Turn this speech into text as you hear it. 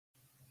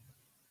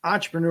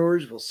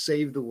Entrepreneurs will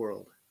save the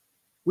world.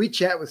 We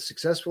chat with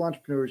successful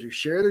entrepreneurs who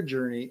share their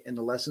journey and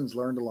the lessons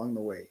learned along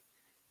the way.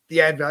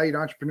 The Add Valued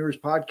Entrepreneurs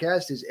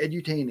podcast is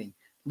edutaining,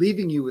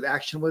 leaving you with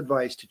actionable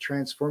advice to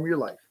transform your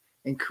life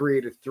and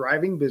create a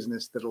thriving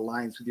business that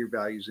aligns with your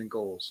values and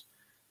goals.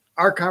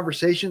 Our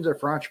conversations are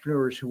for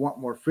entrepreneurs who want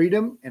more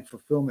freedom and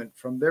fulfillment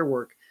from their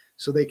work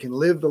so they can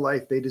live the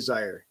life they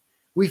desire.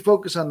 We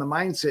focus on the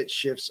mindset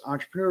shifts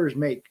entrepreneurs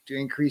make to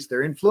increase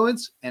their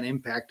influence and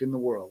impact in the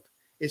world.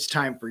 It's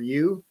time for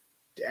you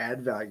to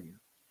add value.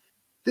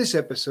 This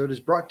episode is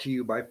brought to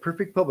you by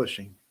Perfect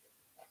Publishing.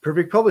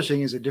 Perfect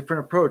Publishing is a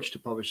different approach to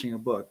publishing a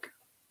book.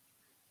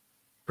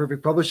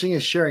 Perfect Publishing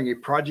is sharing a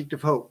project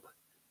of hope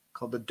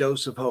called The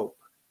Dose of Hope.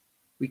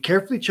 We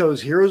carefully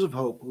chose heroes of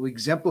hope who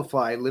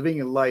exemplify living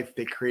a life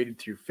they created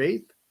through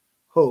faith,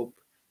 hope,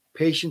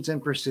 patience,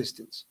 and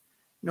persistence.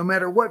 No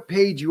matter what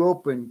page you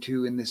open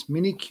to in this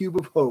mini cube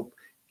of hope,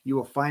 you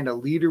will find a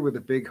leader with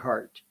a big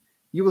heart.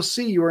 You will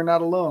see you are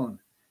not alone.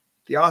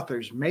 The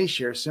authors may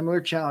share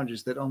similar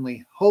challenges that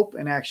only hope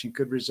and action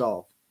could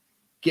resolve.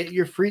 Get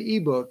your free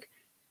ebook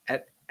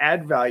at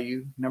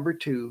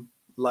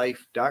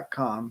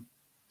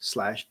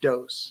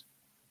addvalue2life.com/dose.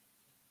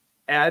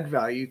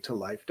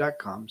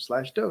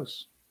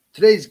 addvalue2life.com/dose.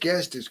 Today's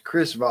guest is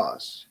Chris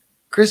Voss.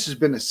 Chris has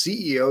been a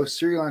CEO,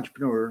 serial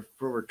entrepreneur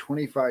for over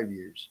 25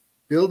 years,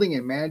 building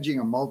and managing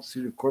a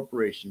multitude of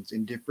corporations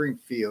in differing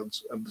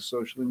fields of the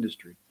social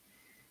industry.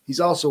 He's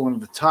also one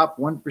of the top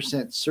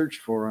 1%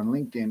 searched for on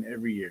LinkedIn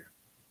every year.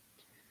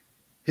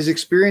 His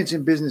experience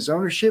in business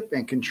ownership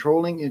and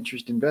controlling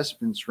interest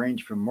investments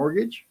range from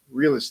mortgage,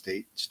 real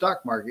estate,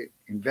 stock market,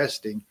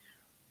 investing,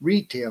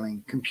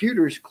 retailing,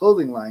 computers,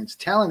 clothing lines,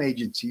 talent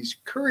agencies,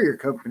 courier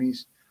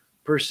companies,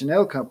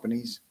 personnel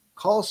companies,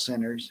 call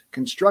centers,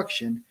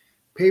 construction,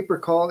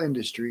 pay-per-call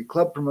industry,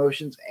 club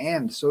promotions,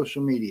 and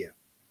social media.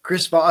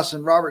 Chris Voss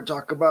and Robert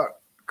talk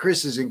about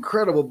Chris's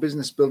incredible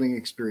business building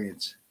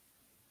experience.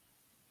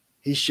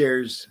 He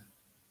shares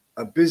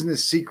a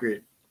business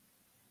secret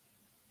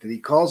that he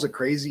calls a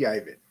crazy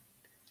Ivan.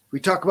 We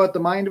talk about the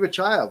mind of a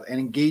child and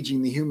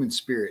engaging the human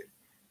spirit.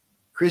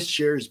 Chris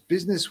shares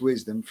business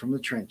wisdom from the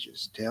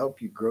trenches to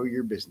help you grow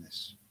your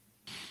business.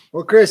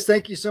 Well, Chris,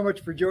 thank you so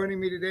much for joining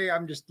me today.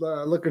 I'm just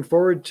looking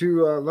forward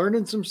to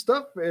learning some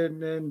stuff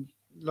and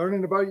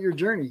learning about your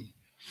journey.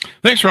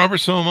 Thanks, Robert.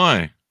 So am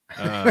I.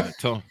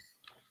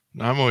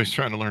 I'm always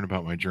trying to learn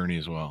about my journey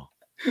as well.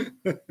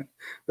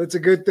 That's a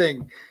good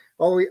thing.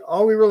 All we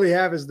really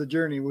have is the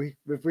journey.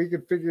 If we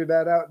could figure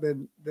that out,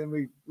 then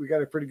we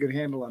got a pretty good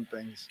handle on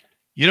things.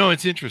 You know,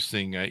 it's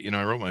interesting.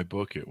 I wrote my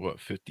book at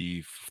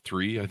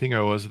 53, I think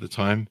I was at the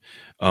time.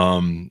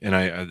 And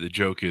the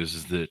joke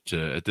is that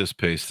at this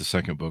pace, the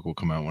second book will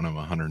come out when I'm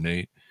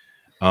 108.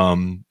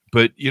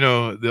 But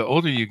the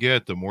older you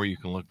get, the more you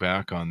can look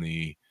back on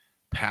the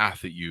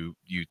path that you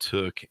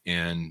took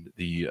and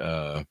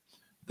the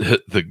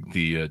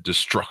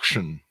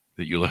destruction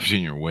that you left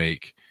in your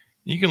wake.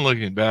 You can look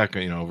back,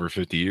 over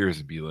 50 years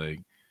and be like,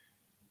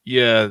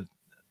 yeah,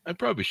 I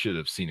probably should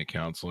have seen a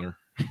counselor.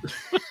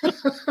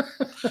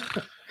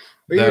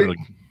 Even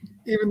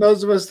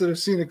those of us that have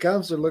seen a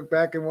counselor look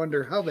back and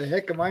wonder, how the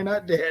heck am I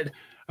not dead?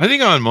 I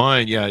think on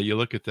mine, yeah, you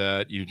look at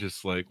that, you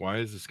just like, why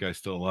is this guy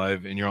still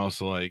alive? And you're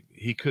also like,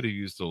 he could have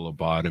used a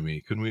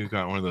lobotomy. Couldn't we have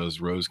got one of those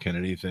Rose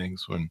Kennedy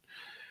things when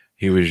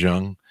he was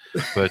young?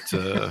 But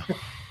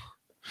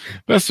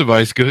best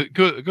advice,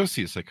 go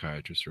see a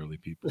psychiatrist early,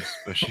 people,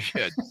 especially if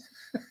you had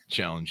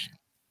challenged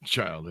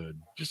childhood.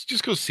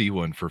 Just go see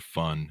one for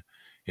fun.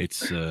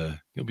 It's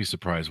you'll be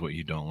surprised what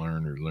you don't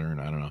learn.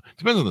 I don't know.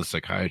 Depends on the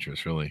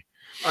psychiatrist, really.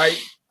 I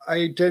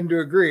tend to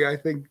agree. I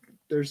think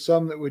there's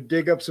some that would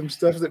dig up some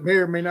stuff that may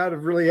or may not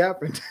have really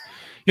happened.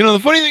 The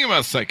funny thing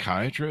about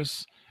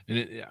psychiatrists,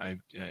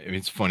 and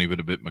it's funny but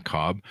a bit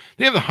macabre,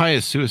 they have the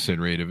highest suicide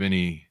rate of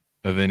any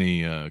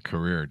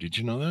career. Did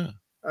you know that?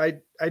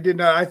 I did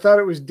not. I thought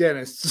it was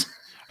dentists.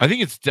 I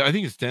think it's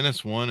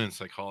dentists 1 and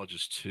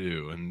psychologists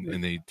 2,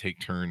 and they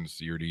take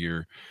turns year to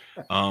year.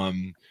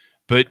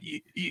 But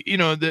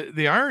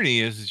the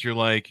irony is you're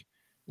like,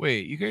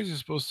 wait, you guys are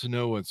supposed to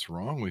know what's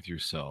wrong with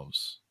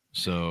yourselves.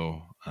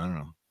 So I don't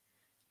know.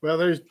 Well,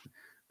 there's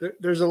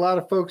a lot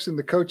of folks in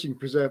the coaching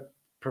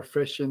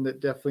profession that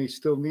definitely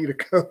still need a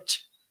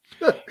coach.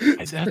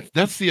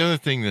 That's the other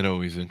thing that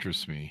always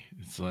interests me.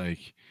 It's like,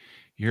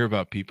 you hear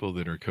about people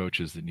that are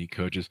coaches that need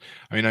coaches.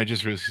 I mean, I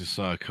just recently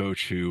saw a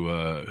coach who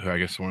I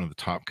guess one of the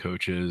top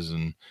coaches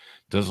and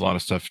does a lot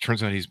of stuff.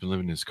 Turns out he's been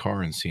living in his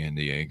car in San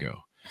Diego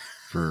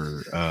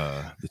for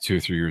the 2 or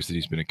 3 years that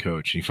he's been a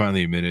coach. He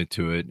finally admitted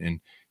to it,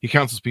 and he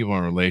counsels people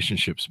on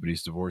relationships, but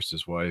he's divorced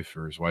his wife,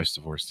 or his wife's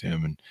divorced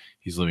him, and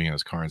he's living in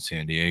his car in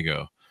San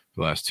Diego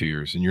for the last 2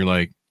 years. And you're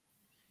like,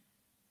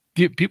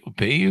 do people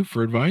pay you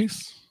for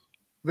advice?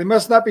 They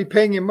must not be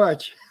paying you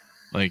much.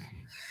 Like,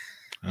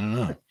 I don't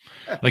know.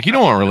 Like, you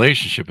don't want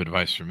relationship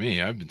advice from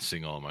me. I've been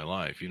single all my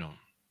life. You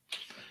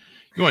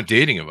you want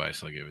dating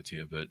advice, I'll give it to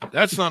you, but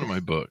that's not in my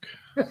book.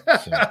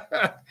 So.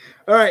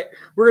 All right,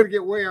 we're gonna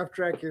get way off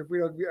track here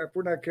if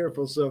we're not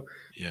careful. So,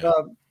 Yeah.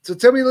 So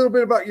tell me a little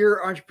bit about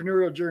your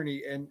entrepreneurial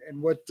journey and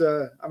what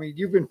I mean.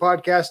 You've been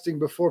podcasting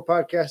before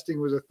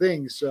podcasting was a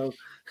thing, so.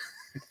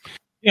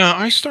 Yeah,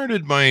 I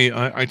started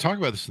I talk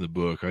about this in the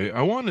book.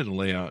 I wanted to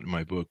lay out in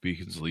my book,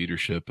 Beacons of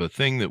Leadership, a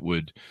thing that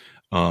would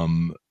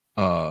um,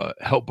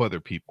 help other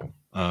people.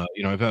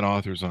 I've had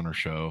authors on our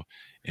show,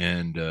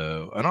 and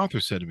an author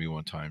said to me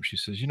one time, she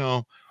says,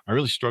 I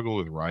really struggle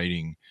with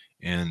writing,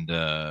 and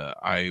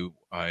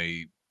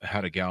I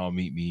had a gal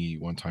meet me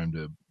one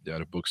time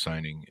at a book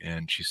signing,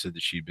 and she said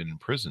that she'd been in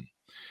prison,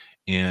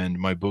 and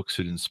my books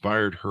had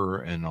inspired her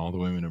and all the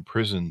women in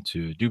prison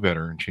to do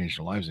better and change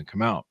their lives and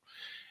come out.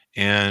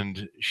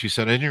 And she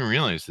said, I didn't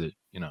realize that,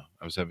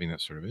 I was having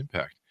that sort of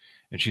impact.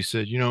 And she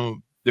said,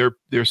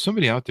 there's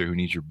somebody out there who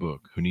needs your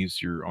book, who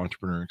needs your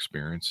entrepreneur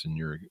experience and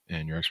your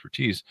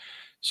expertise.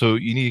 So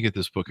you need to get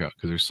this book out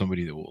because there's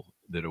somebody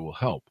that it will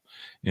help.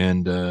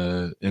 And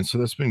so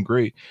that's been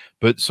great.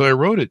 But so I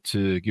wrote it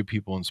to give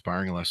people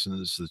inspiring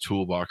lessons, the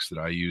toolbox that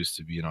I use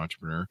to be an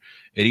entrepreneur.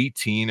 At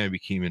 18, I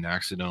became an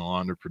accidental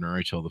entrepreneur.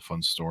 I tell the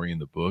fun story in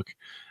the book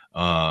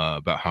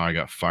about how I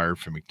got fired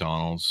from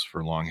McDonald's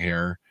for long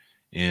hair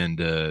and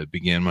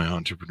began my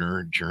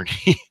entrepreneur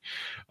journey.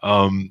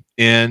 And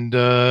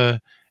some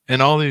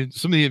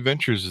of the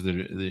adventures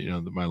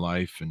that my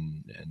life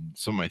and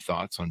some of my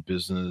thoughts on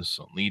business,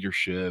 on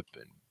leadership,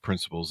 and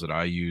principles that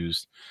I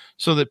used,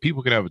 so that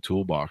people could have a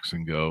toolbox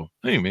and go,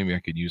 hey, maybe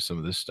I could use some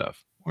of this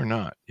stuff or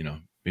not.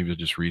 Maybe you'll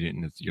just read it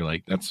and you're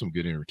like, that's some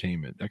good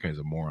entertainment. That guy's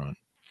a moron.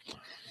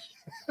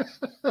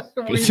 But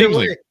it seems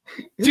like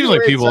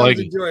people like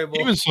it.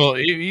 Even so,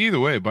 either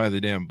way, buy the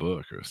damn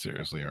book. Or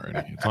seriously,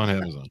 already, it's on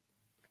Amazon.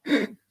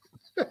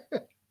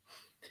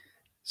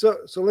 So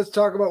let's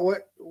talk about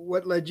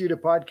what led you to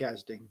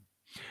podcasting.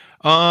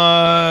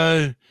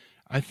 I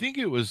think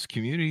it was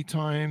community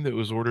time that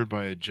was ordered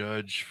by a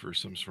judge for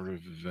some sort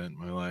of event in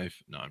my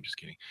life. No, I'm just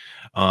kidding.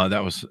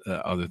 That was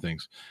other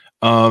things.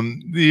 So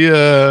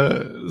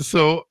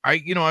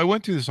I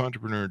went through this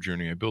entrepreneur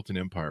journey. I built an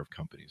empire of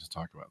companies I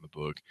talked about in the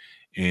book.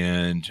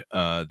 And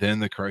then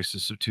the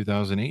crisis of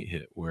 2008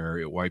 hit, where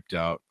it wiped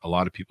out a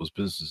lot of people's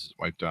businesses,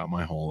 wiped out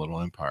my whole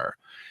little empire.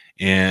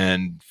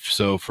 And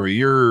so for a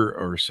year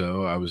or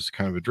so, I was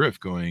kind of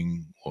adrift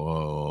going,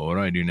 whoa, what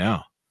do I do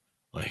now?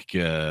 Like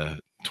 20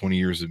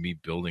 years of me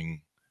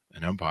building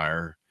an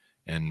empire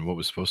and what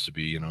was supposed to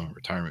be,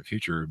 retirement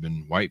future had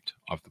been wiped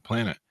off the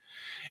planet.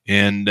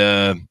 And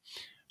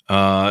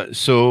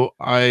so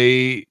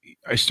I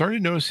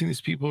started noticing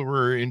these people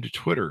were into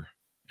Twitter.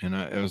 And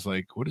I was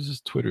like, what is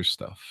this Twitter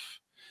stuff?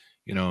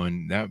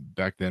 And that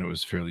back then it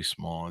was fairly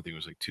small. I think it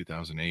was like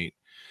 2008.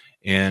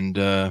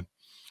 And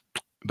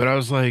but I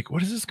was like,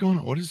 what is this going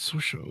on? What is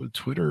social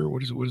Twitter?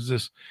 What is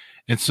this?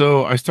 And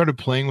so I started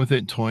playing with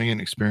it, toying and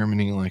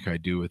experimenting like I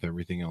do with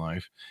everything in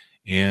life.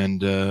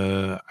 And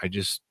I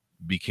just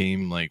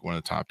became like one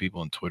of the top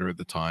people on Twitter at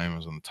the time. I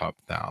was on the top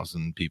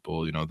 1,000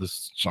 people. The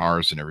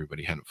stars and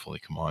everybody hadn't fully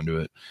come onto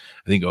it.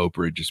 I think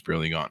Oprah had just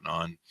barely gotten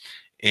on.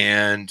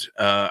 And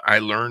I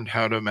learned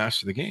how to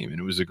master the game. And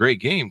it was a great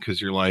game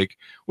because you're like,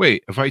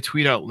 wait, if I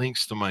tweet out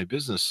links to my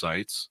business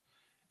sites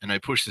and I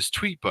push this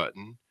tweet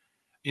button,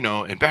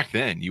 and back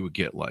then you would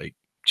get like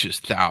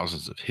just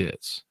thousands of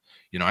hits.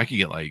 I could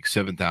get like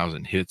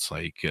 7,000 hits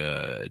like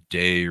a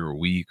day or a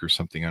week or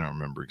something. I don't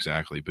remember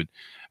exactly, but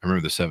I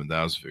remember the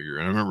 7,000 figure.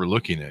 And I remember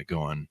looking at it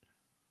going,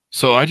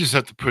 so I just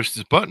have to push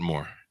this button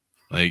more.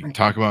 Like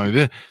talk about my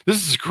business.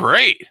 This is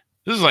great.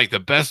 This is like the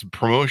best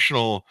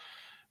promotional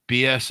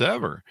BS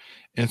ever.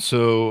 And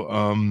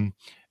so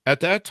at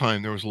that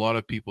time, there was a lot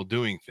of people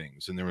doing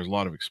things and there was a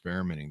lot of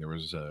experimenting. There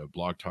was a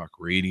Blog Talk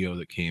Radio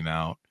that came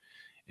out.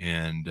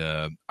 And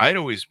I'd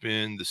always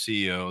been the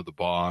CEO, the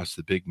boss,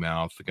 the big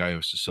mouth, the guy who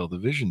has to sell the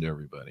vision to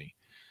everybody.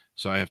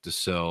 So I have to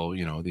sell,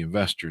 the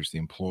investors, the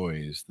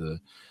employees, the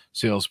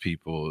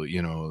salespeople,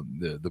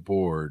 the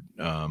board,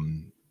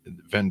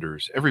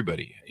 vendors,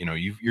 everybody.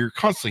 You're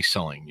constantly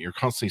selling. You're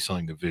constantly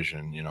selling the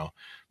vision.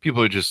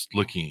 People are just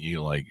looking at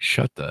you like,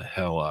 shut the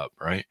hell up,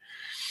 right?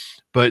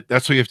 But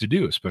that's what you have to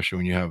do, especially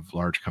when you have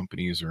large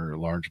companies or a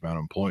large amount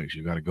of employees.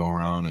 You've got to go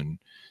around and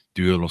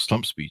do little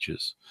stump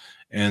speeches.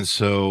 And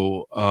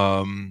so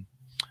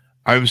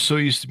I was so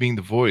used to being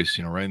the voice,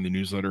 writing the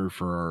newsletter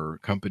for our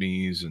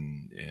companies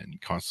and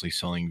constantly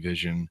selling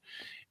vision.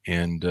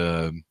 And,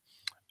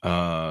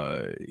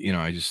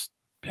 I just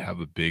have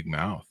a big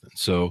mouth. And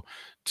so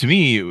to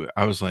me,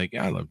 I was like,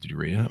 yeah, I'd love to do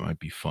radio. It might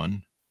be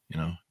fun,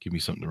 give me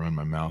something to run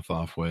my mouth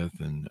off with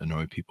and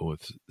annoy people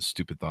with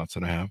stupid thoughts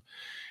that I have.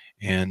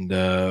 And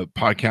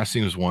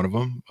podcasting was one of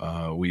them.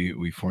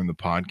 We formed the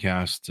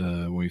podcast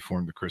when we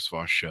formed the Chris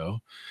Voss Show.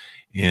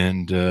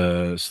 And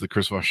so the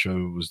Chris Voss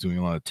Show was doing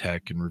a lot of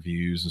tech and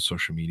reviews and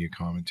social media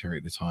commentary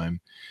at the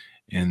time.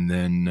 And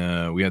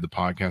then we had the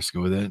podcast to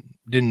go with it.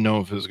 Didn't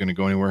know if it was going to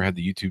go anywhere. Had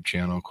the YouTube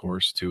channel, of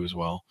course, too, as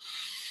well.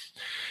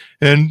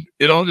 And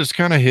it all just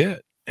kind of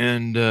hit.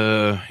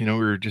 we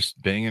were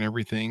just banging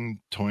everything,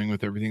 toying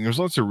with everything. There's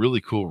lots of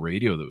really cool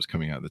radio that was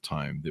coming out at the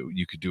time that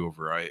you could do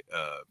over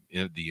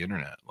the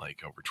internet,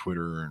 like over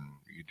Twitter, and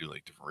you could do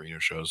like different radio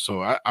shows.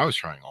 So I was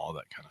trying all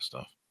that kind of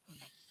stuff.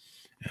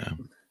 Yeah.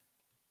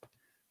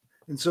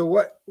 And so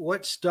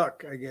what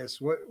stuck, I guess?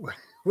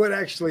 What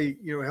actually,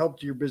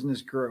 helped your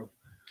business grow?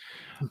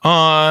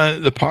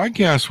 The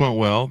podcast went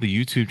well.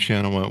 The YouTube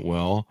channel went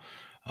well.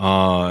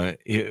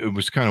 It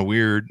was kind of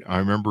weird. I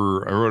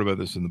remember I wrote about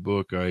this in the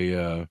book.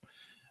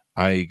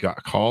 I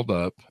got called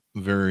up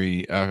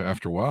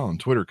after a while on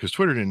Twitter, because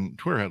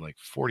Twitter had like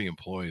 40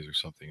 employees or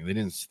something, and they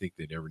didn't think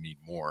they'd ever need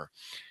more.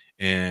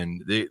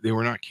 And they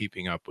were not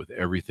keeping up with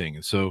everything.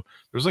 And so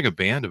there was like a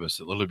band of us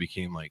that literally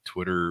became like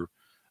Twitter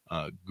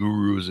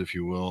gurus, if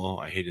you will.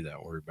 I hated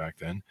that word back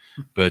then,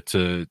 but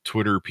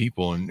Twitter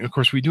people. And of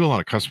course, we do a lot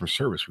of customer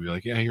service. We'd be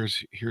like, yeah,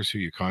 here's who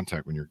you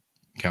contact when your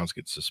accounts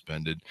get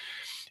suspended.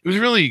 It was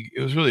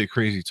really a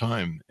crazy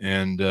time.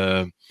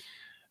 And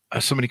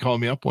somebody called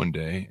me up one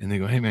day and they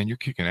go, hey man, you're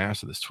kicking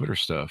ass at this Twitter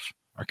stuff.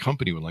 Our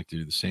company would like to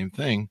do the same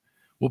thing.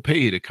 We'll pay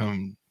you to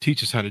come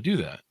teach us how to do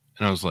that.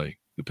 And I was like,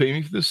 you pay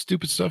me for this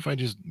stupid stuff I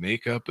just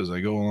make up as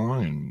I go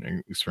along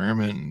and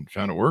experiment, and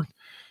found it worked?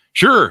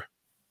 Sure.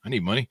 I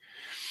need money.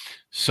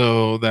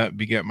 So that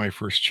begat my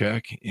first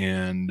check.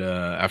 And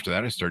after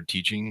that, I started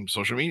teaching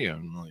social media.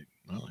 I'm like,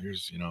 well,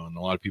 here's, and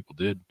a lot of people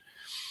did.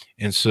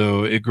 And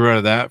so it grew out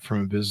of that,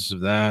 from a business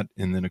of that.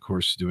 And then, of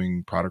course,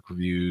 doing product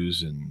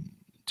reviews and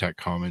tech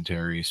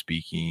commentary,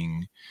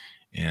 speaking,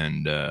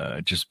 and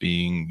just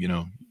being,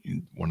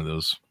 one of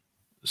those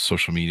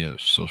social media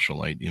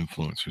socialite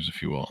influencers,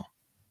 if you will.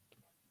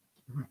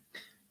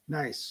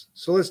 Nice.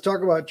 So let's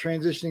talk about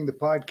transitioning the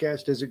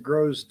podcast as it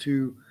grows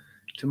to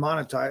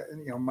monetize,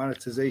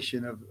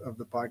 monetization of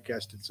the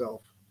podcast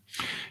itself.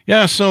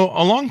 Yeah. So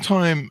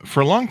for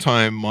a long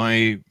time,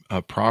 my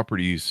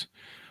properties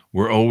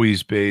were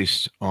always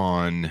based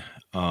on,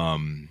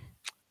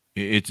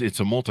 it's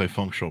a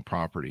multifunctional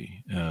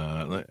property.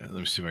 Let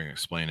me see if I can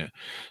explain it.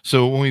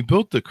 So when we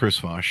built the Chris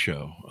Voss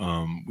show,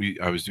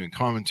 I was doing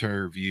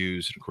commentary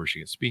reviews, and of course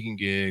you get speaking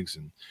gigs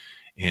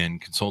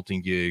and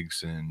consulting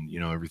gigs, and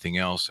everything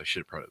else. I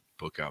should have brought a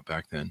book out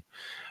back then.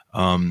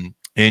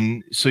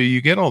 And so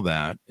you get all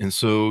that. And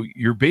so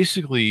you're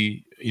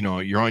basically,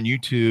 you're on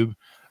YouTube.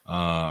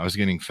 I was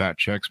getting fat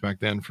checks back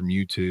then from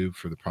YouTube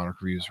for the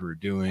product reviews we were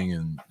doing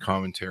and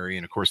commentary.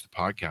 And of course the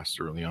podcast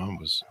early on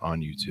was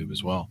on YouTube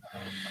as well.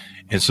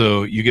 And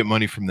so you get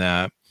money from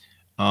that.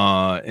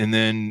 And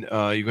then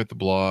you got the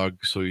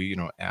blog. So,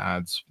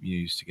 ads, you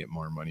used to get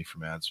more money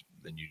from ads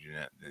than you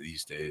do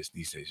these days.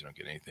 These days you don't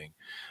get anything.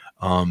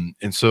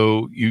 And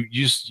so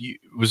it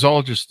was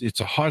all just, it's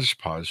a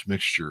hodgepodge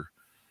mixture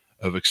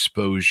of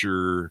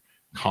exposure,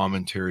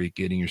 commentary,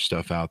 getting your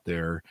stuff out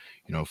there.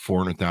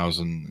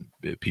 400,000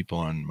 people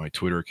on my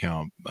Twitter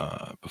account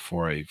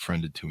before I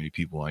friended too many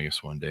people, I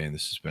guess, one day, and they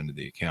suspended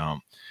the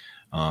account.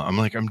 I'm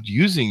like, I'm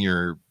using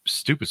your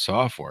stupid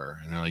software.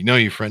 And they're like, no,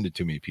 you friended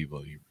too many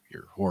people.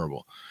 You're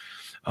horrible.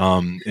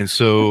 And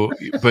so,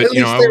 but at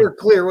least they were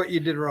clear what you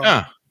did wrong.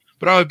 Yeah,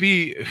 but I would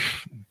be,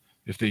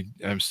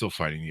 I'm still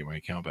fighting to get my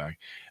account back.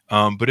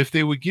 But if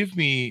they would give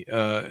me,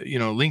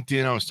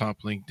 LinkedIn, I was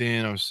top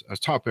LinkedIn. I was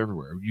top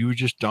everywhere. You would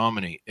just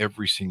dominate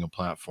every single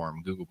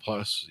platform. Google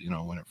Plus,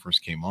 when it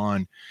first came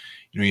on,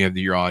 you have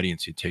your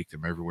audience, you take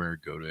them everywhere,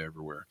 go to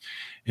everywhere.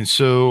 And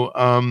so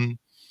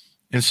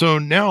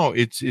now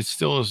it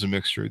still is a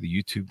mixture of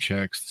the YouTube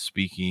checks, the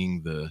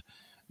speaking,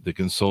 the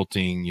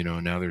consulting,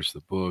 now there's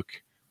the book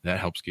that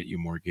helps get you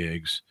more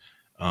gigs.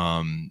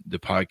 The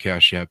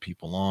podcast, you have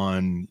people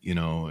on,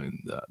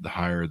 and the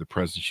higher the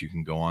presence you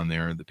can go on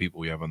there. The people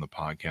we have on the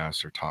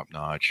podcast are top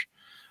notch.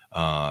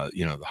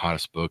 The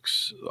hottest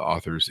books,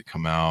 authors that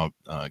come out,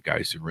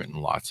 guys who've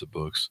written lots of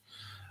books.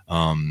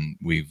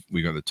 We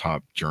got the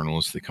top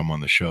journalists that come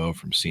on the show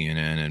from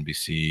CNN,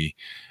 NBC,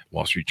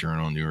 Wall Street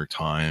Journal, New York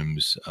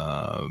Times,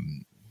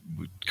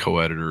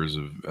 co-editors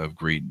of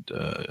great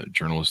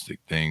journalistic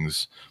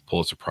things,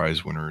 Pulitzer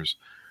Prize winners.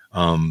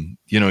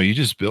 You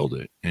just build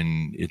it,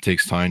 and it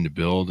takes time to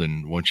build.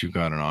 And once you've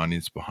got an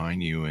audience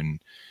behind you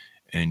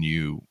and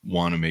you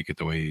want to make it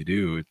the way you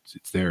do,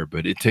 it's there,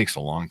 but it takes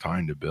a long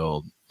time to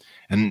build.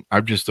 And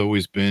I've just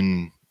always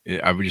been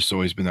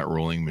that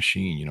rolling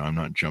machine. I'm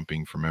not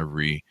jumping from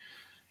every,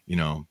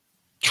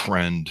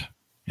 trend,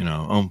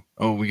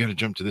 oh, we got to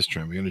jump to this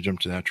trend. We got to jump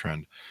to that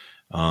trend.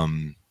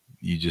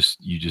 You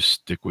just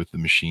stick with the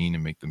machine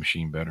and make the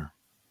machine better.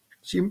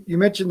 So you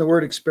mentioned the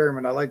word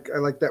experiment. I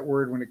like that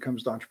word when it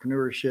comes to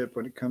entrepreneurship,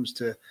 when it comes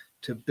to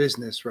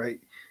business, right?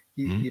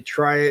 You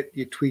try it,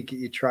 you tweak it,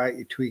 you try it,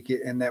 you tweak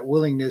it, and that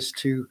willingness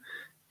to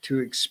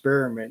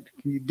experiment.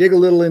 Can you dig a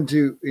little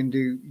into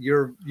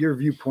your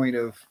viewpoint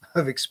of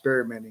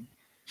experimenting?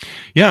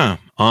 Yeah.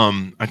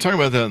 I talk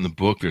about that in the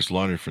book. There's a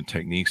lot of different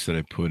techniques that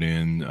I put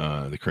in,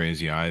 the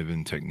crazy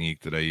Ivan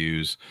technique that I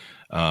use,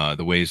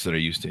 the ways that I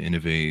use to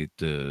innovate,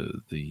 the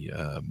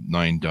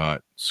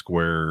 9-dot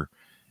square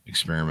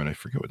experiment. I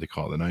forget what they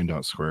call it, the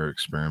 9-dot square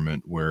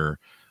experiment, where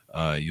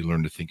You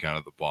learn to think out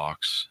of the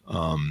box.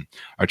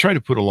 I try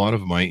to put a lot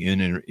of my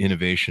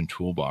innovation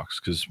toolbox,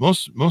 because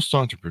most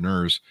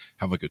entrepreneurs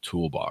have like a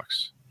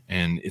toolbox,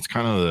 and it's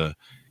kind of the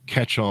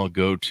catch-all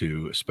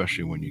go-to,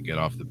 especially when you get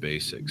off the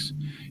basics.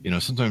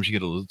 Sometimes you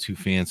get a little too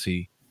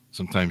fancy.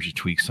 Sometimes you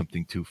tweak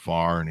something too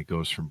far, and it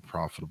goes from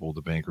profitable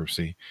to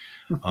bankruptcy.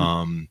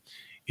 Um,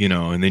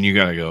 and then you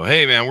got to go,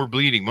 hey man, we're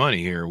bleeding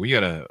money here.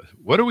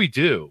 What do we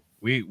do?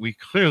 We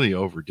clearly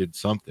overdid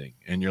something,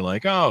 and you're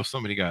like, oh,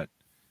 somebody got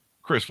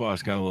Chris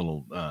Voss got a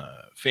little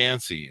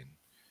fancy and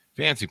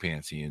fancy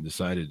pantsy and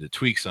decided to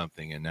tweak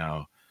something, and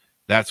now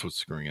that's what's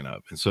screwing it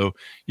up. And so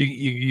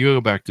you go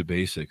back to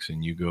basics,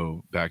 and you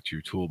go back to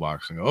your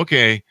toolbox and go,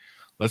 okay,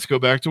 let's go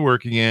back to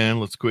work again.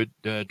 Let's quit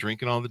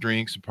drinking all the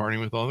drinks and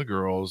partying with all the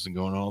girls and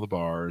going to all the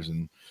bars,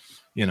 and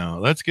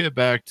let's get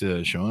back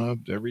to showing up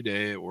every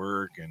day at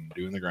work and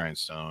doing the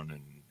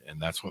grindstone,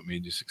 and that's what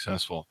made you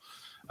successful.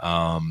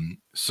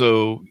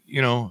 So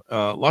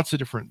lots of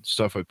different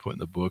stuff I put in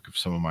the book of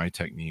some of my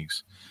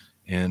techniques,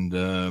 and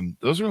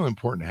those are really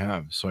important to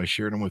have. So I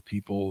shared them with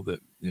people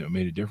that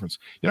made a difference.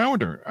 I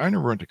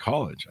never went to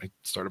college. I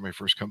started my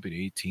first company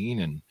at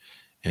 18,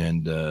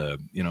 and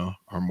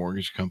our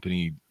mortgage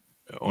company,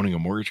 owning a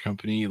mortgage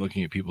company,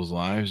 looking at people's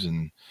lives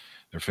and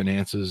their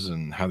finances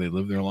and how they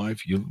live their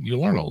life. You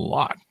learn a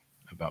lot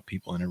about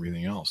people and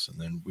everything else. And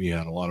then we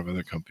had a lot of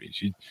other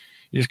companies. You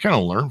just kind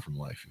of learn from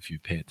life if you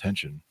pay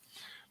attention.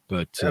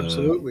 But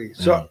absolutely.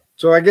 So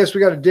I guess we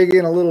got to dig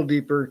in a little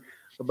deeper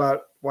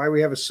about why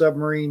we have a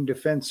submarine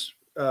defense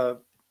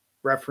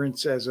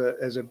reference as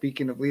a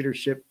beacon of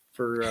leadership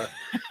for.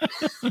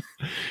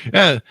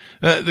 Yeah,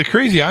 the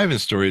Crazy Ivan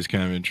story is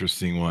kind of an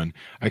interesting one.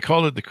 I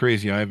called it the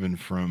Crazy Ivan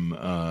from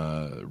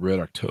Red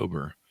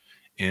October,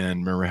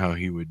 and remember how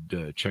he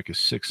would check his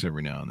six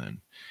every now and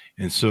then.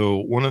 And so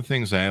one of the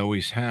things I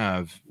always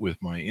have with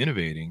my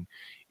innovating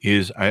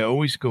is I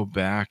always go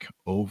back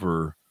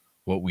over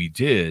what we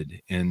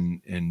did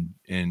and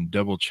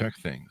double check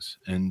things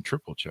and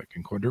triple check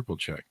and quadruple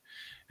check.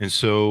 And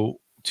so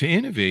to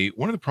innovate,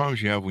 one of the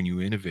problems you have when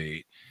you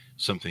innovate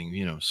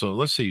something, so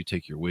let's say you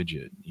take your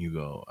widget, you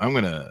go, I'm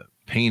going to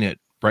paint it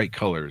bright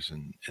colors,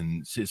 and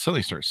it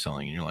suddenly starts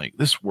selling, and you're like,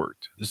 this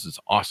worked. This is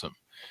awesome.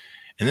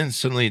 And then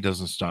suddenly it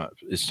doesn't stop.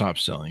 It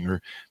stops selling.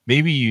 Or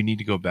maybe you need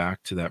to go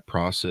back to that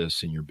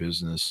process in your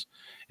business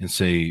and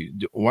say,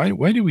 why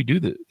do we do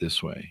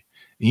this way?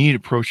 You need to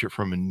approach it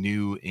from a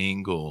new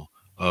angle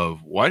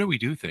of why do we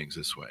do things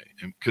this way?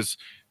 And because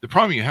the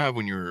problem you have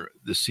when you're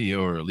the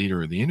CEO or a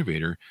leader or the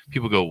innovator,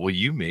 people go, well,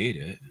 you made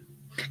it.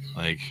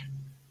 Like,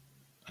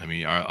 I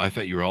mean, I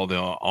thought you were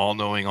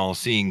all-knowing,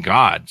 all-seeing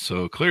God.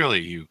 So clearly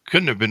you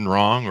couldn't have been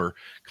wrong, or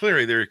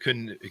clearly it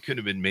couldn't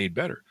have been made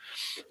better.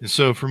 And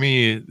so for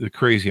me, the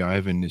Crazy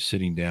Ivan is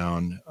sitting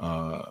down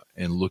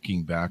and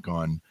looking back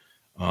on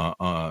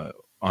an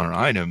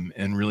item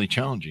and really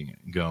challenging it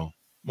and go,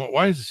 well,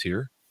 why is this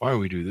here? Why do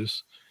we do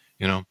this?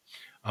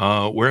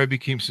 Where I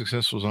became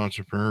successful as an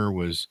entrepreneur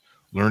was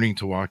learning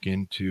to walk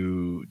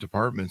into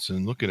departments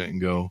and look at it and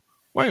go,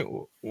 why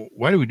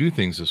do we do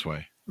things this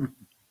way?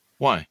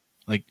 Why?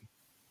 Like,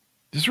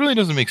 this really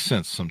doesn't make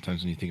sense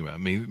sometimes when you think about it.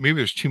 Maybe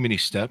there's too many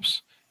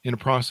steps in a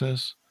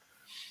process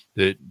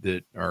that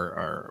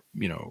are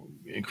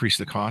increase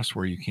the cost,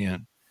 where you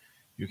can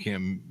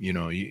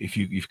if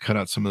you've cut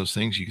out some of those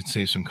things, you can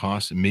save some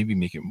costs and maybe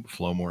make it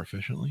flow more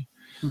efficiently.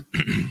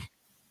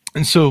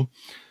 And so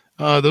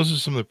those are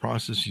some of the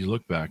processes you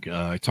look back.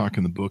 I talk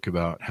in the book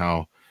about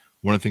how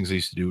one of the things I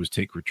used to do was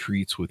take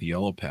retreats with a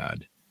yellow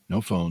pad,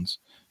 no phones,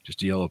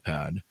 just a yellow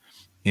pad,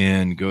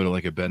 and go to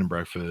like a bed and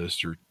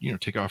breakfast, or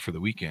take off for the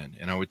weekend.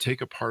 And I would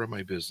take a part of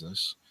my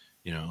business,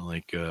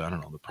 like I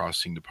don't know, the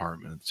processing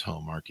department, the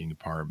telemarketing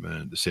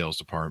department, the sales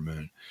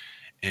department,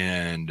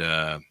 and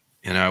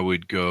I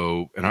would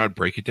go and I would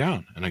break it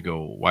down, and I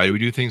go, why do we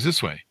do things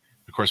this way?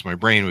 Of course, my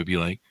brain would be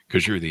like,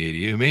 because you're the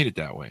idiot who made it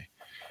that way.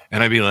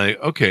 And I'd be like,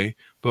 okay,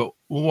 but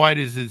why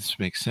does this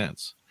make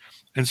sense?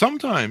 And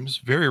sometimes,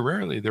 very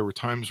rarely, there were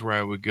times where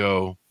I would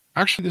go,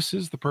 actually, this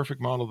is the perfect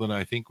model that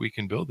I think we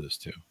can build this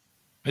to.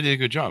 I did a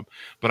good job,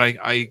 but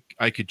I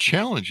could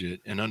challenge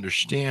it and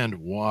understand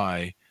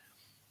why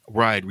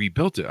I'd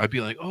rebuilt it. I'd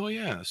be like, oh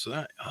yeah,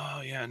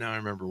 now I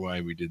remember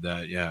why we did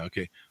that. Yeah,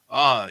 okay.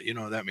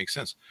 That makes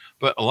sense.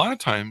 But a lot of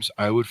times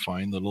I would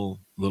find little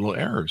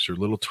errors or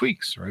little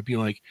tweaks, or I'd be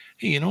like,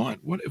 hey, you know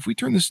what if we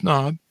turn this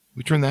knob,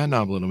 we turn that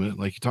knob a little bit,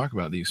 like you talk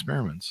about the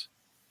experiments.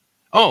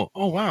 Oh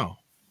wow,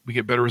 we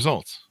get better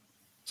results.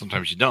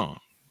 Sometimes you don't.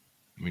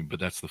 But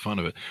that's the fun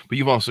of it. But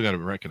you've also got to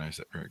recognize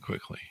that very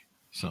quickly.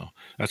 So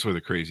that's where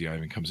the Crazy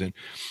Ivan comes in.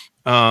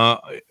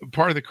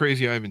 Part of the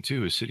Crazy Ivan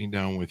too is sitting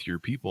down with your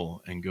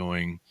people and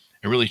going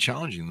and really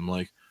challenging them,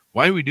 like,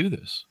 why do we do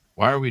this?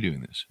 Why are we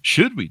doing this?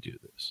 Should we do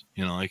this?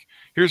 Like,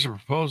 here's a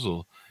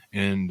proposal,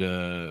 and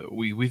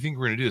we think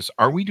we're going to do this.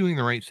 Are we doing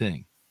the right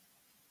thing?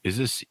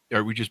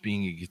 Are we just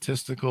being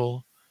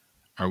egotistical?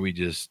 Are we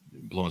just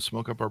blowing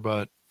smoke up our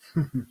butt?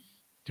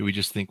 Do we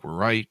just think we're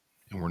right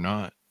and we're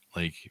not?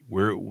 Like,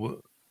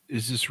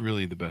 is this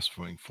really the best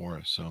thing for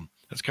us? So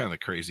that's kind of the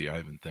Crazy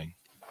Ivan thing.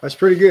 That's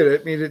pretty good.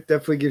 I mean, it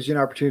definitely gives you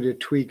an opportunity to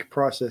tweak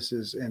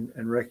processes and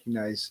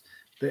recognize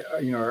that,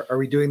 are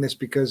we doing this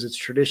because it's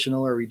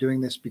traditional? Are we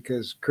doing this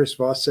because Chris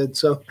Voss said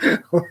so?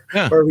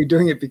 Yeah. Or are we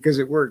doing it because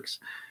it works?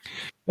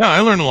 Yeah,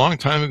 I learned a long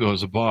time ago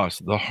as a boss,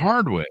 the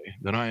hard way,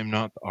 that I am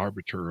not the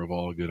arbiter of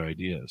all good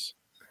ideas.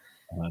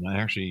 And I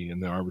actually am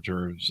the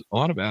arbiter of a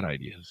lot of bad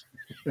ideas.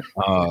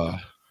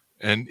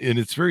 And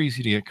it's very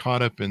easy to get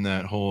caught up in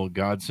that whole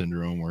God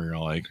syndrome where you're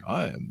like,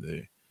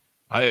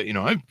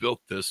 I've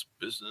built this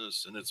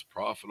business and it's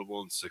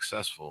profitable and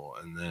successful,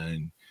 and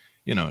then,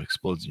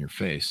 explodes in your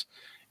face.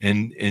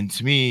 And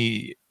to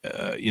me,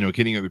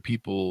 getting other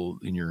people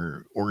in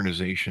your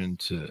organization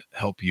to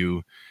help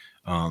you,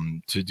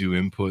 to do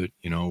input.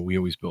 We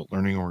always built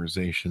learning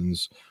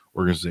organizations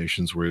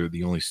where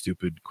the only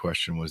stupid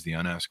question was the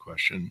unasked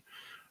question,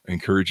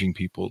 encouraging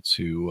people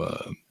to,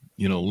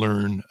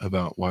 learn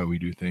about why we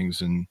do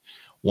things and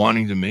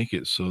wanting to make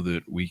it so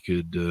that we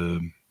could,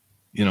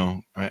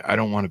 I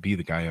don't want to be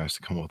the guy who has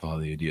to come up with all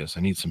the ideas.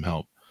 I need some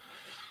help.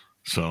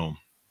 So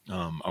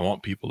I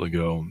want people to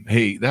go,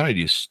 hey, that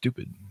idea is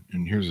stupid,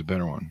 and here's a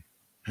better one.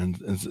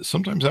 And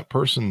sometimes that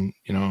person,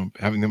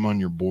 having them on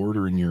your board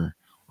or in your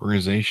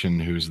organization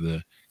who's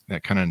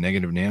that kind of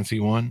negative Nancy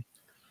one,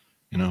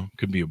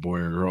 could be a boy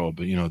or girl,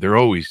 but they're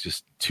always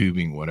just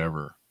tubing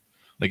whatever.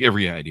 Like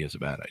every idea is a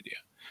bad idea.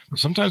 But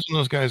sometimes when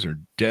those guys are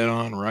dead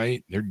on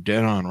right, they're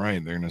dead on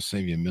right. They're going to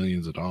save you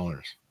millions of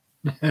dollars.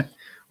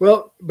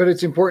 Well, but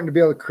it's important to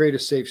be able to create a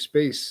safe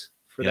space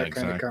for that kind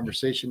exactly. of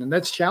conversation. And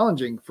that's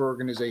challenging for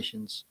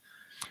organizations.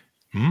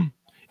 Mm-hmm.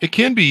 It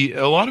can be.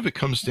 A lot of it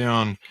comes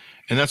down,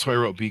 and that's why I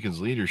wrote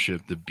Beacon's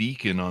Leadership. The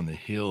beacon on the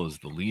hill is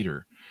the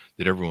leader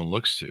that everyone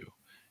looks to.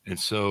 And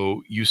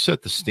so you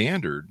set the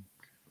standard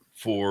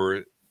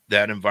for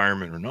that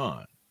environment or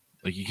not.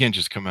 Like you can't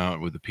just come out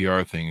with a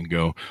PR thing and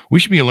go, we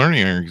should be a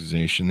learning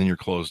organization. Then you're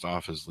closed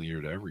off as leader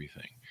to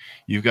everything.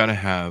 You've got to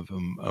have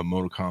a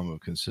modicum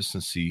of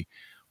consistency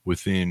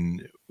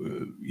within,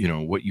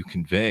 what you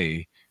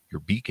convey, your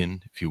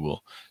beacon, if you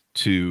will,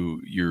 to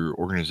your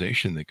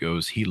organization that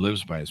goes, he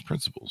lives by his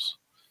principles.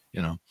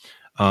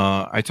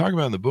 I talk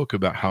about in the book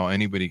about how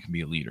anybody can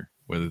be a leader,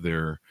 whether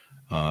they're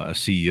a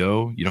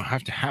CEO. You don't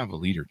have to have a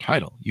leader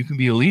title. You can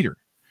be a leader.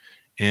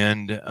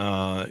 And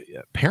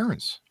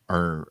parents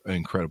are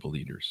incredible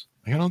leaders.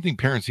 Like, I don't think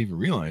parents even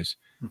realize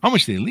how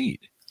much they lead.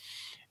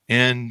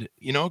 And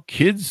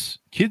kids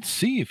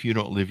see if you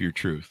don't live your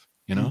truth.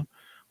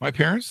 My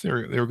parents, they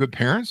were good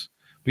parents,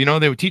 but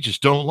they would teach us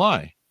don't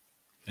lie,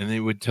 and they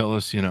would tell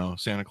us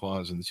Santa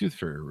Claus and the Tooth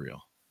Fairy are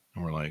real,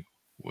 and we're like,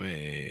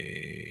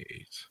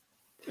 wait,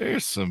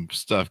 there's some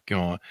stuff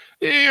going.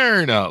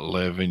 You're not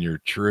living your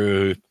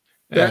truth.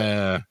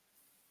 That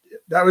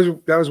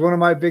was one of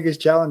my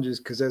biggest challenges,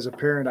 because as a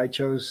parent, I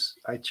chose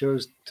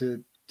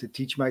to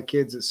teach my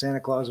kids that Santa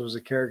Claus was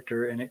a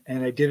character,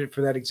 and I did it for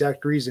that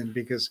exact reason,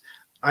 because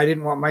I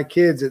didn't want my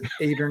kids at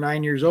 8 or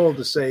 9 years old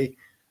to say,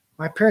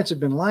 my parents have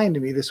been lying to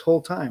me this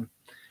whole time.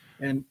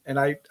 And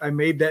I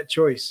made that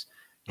choice.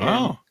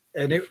 Wow.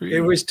 And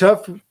it was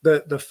tough.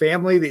 The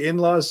family, the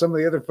in-laws, some of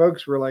the other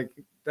folks were like,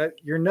 that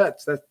you're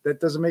nuts. That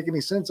doesn't make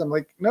any sense. I'm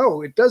like,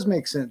 no, it does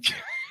make sense.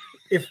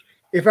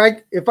 If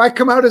I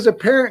come out as a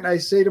parent and I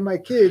say to my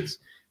kids,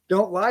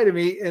 don't lie to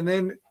me, and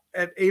then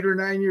at 8 or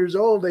 9 years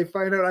old, they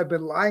find out I've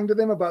been lying to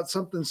them about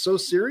something so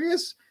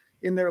serious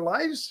in their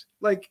lives,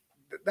 like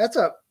that's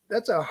a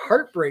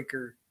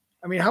heartbreaker.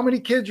 I mean, how many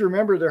kids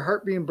remember their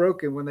heart being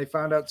broken when they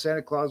found out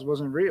Santa Claus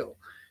wasn't real?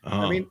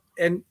 I mean,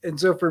 and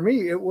so for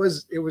me, it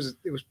was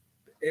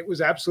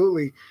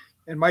absolutely.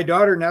 And my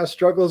daughter now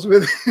struggles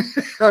with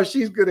how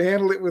she's going to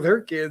handle it with her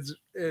kids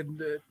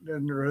and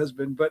her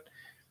husband.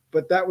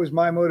 But that was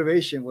my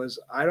motivation, was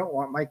I don't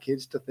want my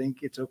kids to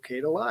think it's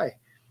okay to lie.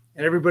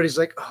 And everybody's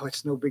like, oh,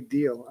 it's no big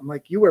deal. I'm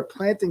like, you are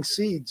planting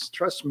seeds.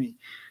 Trust me.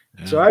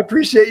 Yeah. So I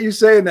appreciate you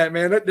saying that,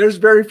 man. There's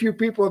very few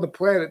people on the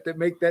planet that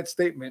make that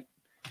statement.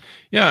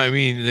 Yeah, I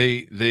mean,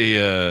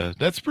 they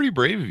that's pretty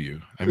brave of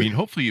you. I mean,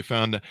 hopefully you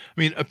found. I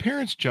mean, a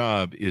parent's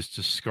job is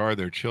to scar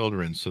their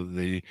children so that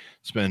they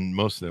spend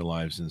most of their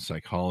lives in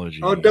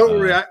psychology. Oh, don't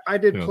worry, I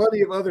did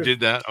plenty of other.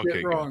 Did that?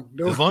 Okay, wrong.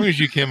 As long as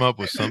you came up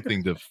with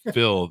something to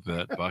fill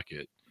that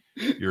bucket,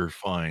 you're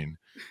fine.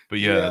 But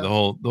yeah, the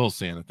whole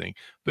Santa thing.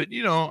 But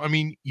I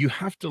mean, you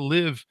have to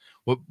live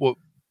what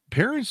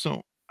parents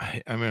don't.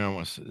 I mean, I don't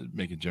want to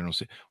make a general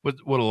say.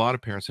 What a lot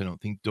of parents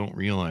don't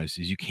realize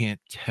is you can't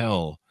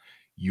tell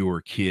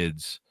your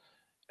kids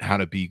how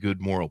to be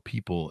good moral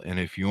people, and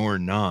if you're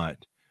not,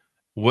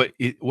 what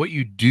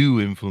you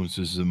do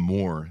influences them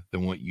more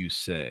than what you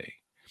say.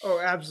 Oh,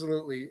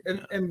 absolutely.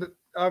 And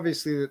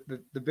obviously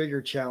the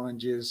bigger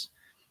challenge is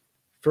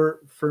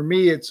for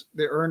me, it's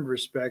the earned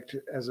respect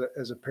as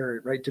a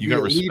parent, right? To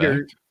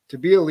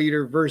be a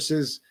leader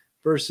versus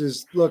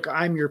look,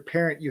 I'm your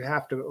parent, you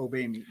have to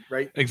obey me,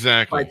 right?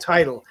 Exactly. By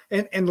title.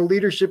 And the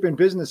leadership in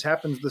business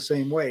happens the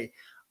same way.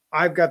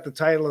 I've got the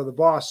title of the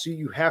boss, so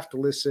you have to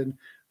listen,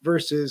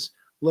 versus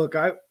look,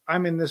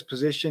 I'm in this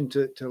position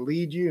to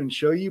lead you and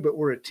show you, but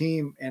we're a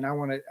team, and I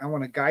want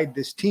to guide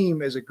this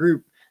team as a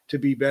group to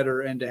be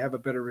better and to have a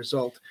better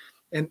result.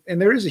 And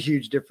there is a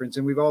huge difference.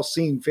 And we've all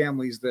seen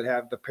families that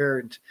have the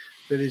parent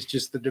that is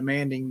just the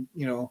demanding,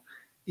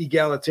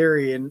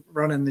 egalitarian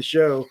running the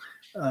show.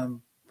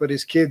 But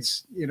his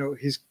kids,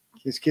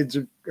 his kids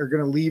are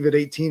going to leave at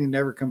 18 and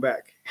never come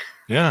back.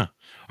 Yeah.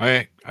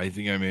 I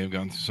think I may have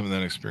gone through some of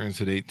that experience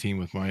at 18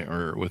 with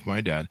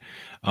my dad.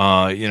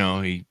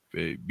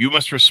 You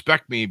must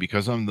respect me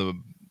because I'm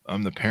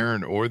the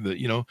parent, or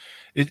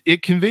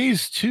it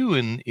conveys too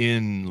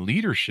in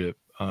leadership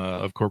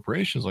of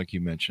corporations, like you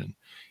mentioned.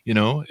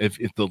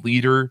 If the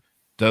leader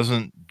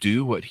doesn't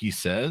do what he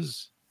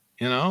says,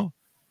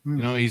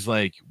 he's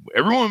like,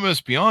 everyone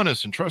must be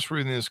honest and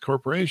trustworthy in this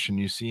corporation.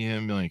 You see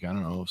him like, I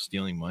don't know,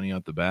 stealing money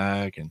out the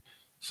back and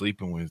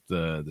sleeping with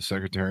the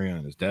secretary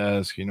on his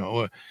desk, and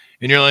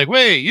you're like,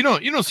 wait, you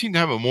don't seem to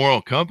have a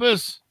moral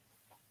compass.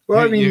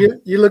 Well, you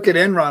look at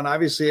Enron.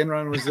 Obviously,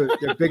 Enron was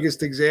their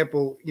biggest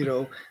example.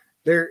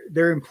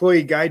 Their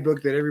employee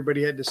guidebook that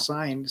everybody had to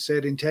sign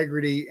said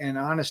integrity and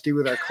honesty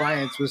with our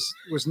clients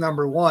was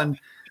number one,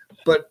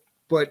 but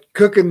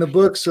cooking the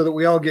books so that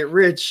we all get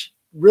rich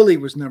really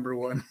was number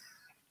one.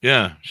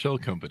 Yeah, shell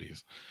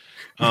companies.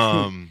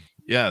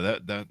 Yeah,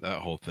 that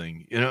whole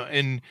thing,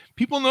 and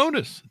people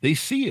notice, they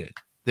see it,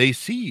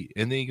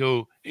 and they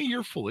go, hey,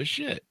 you're full of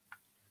shit.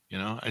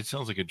 It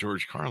sounds like a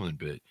George Carlin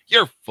bit.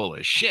 You're full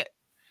of shit.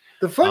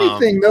 The funny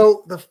thing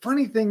though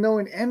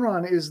in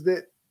Enron is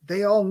that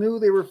they all knew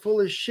they were full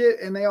of shit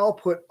and they all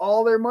put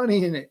all their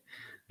money in it.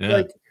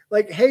 Yeah.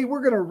 Like, hey,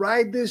 we're going to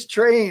ride this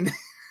train.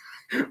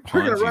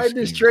 We're going to ride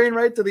this train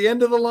right to the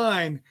end of the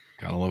line.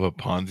 Gotta love a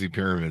Ponzi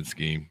pyramid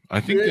scheme.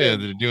 I think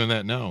they're doing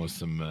that now with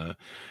some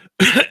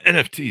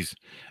NFTs.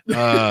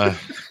 And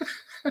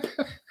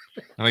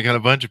I got a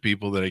bunch of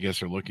people that I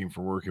guess are looking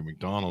for work at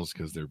McDonald's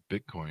because their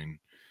Bitcoin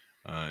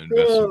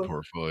investment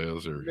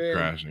portfolios are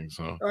crashing.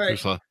 So right.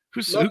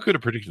 Who could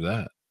have predicted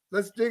that?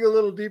 Let's dig a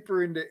little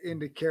deeper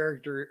into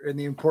character and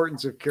the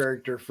importance of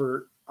character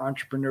for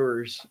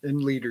entrepreneurs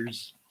and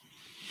leaders.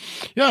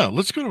 Yeah,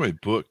 let's go to my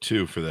book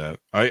too for that.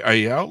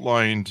 I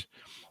outlined,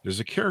 there's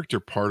a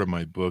character part of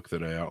my book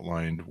that I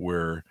outlined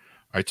where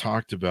I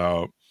talked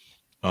about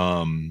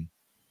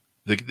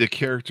the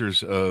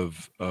characters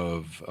of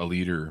a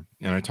leader.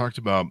 And I talked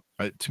about,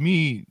 to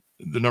me,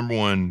 the number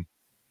one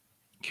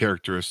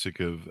characteristic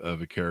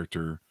of a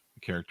character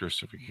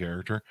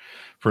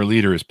for a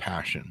leader is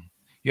passion.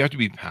 You have to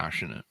be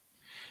passionate.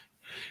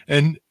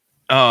 And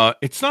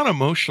it's not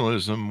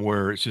emotionalism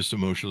where it's just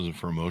emotionalism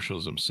for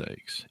emotionalism's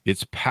sakes.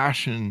 It's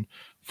passion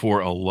for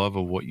a love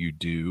of what you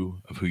do,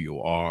 of who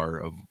you are,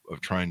 of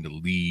trying to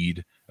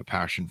lead, a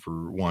passion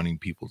for wanting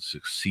people to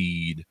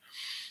succeed.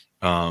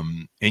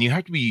 And you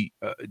have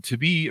to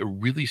be a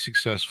really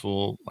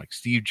successful, like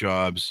Steve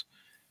Jobs,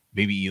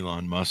 maybe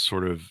Elon Musk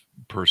sort of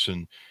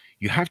person.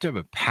 You have to have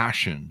a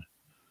passion,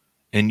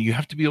 and you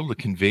have to be able to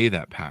convey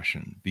that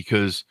passion,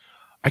 because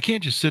I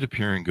can't just sit up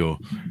here and go,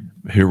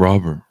 hey,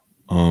 Robert,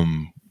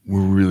 we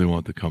really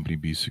want the company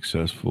to be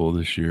successful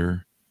this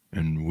year,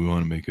 and we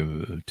want to make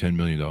 $10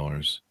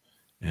 million,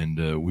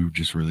 and we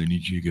just really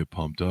need you to get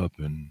pumped up,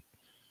 and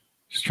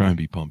just try and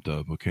be pumped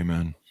up. Okay,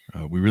 man.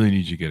 We really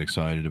need you to get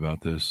excited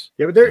about this.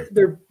 Yeah, but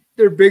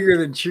they're bigger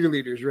than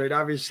cheerleaders, right?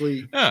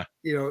 Obviously, yeah.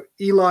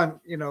 Elon,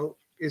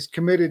 is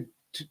committed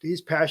to,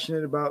 he's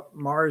passionate about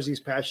Mars. He's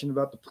passionate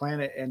about the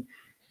planet,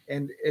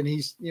 and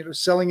he's,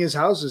 selling his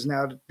houses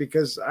now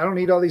because I don't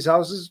need all these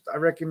houses. I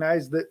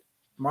recognize that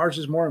Mars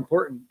is more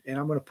important, and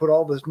I'm going to put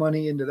all this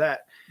money into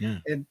that. Yeah.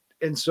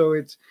 And so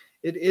it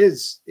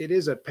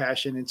is a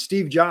passion. And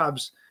Steve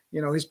Jobs,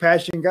 his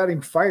passion got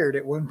him fired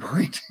at one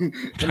point. And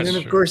then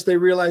of course they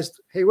realized,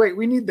 hey, wait,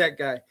 we need that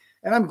guy.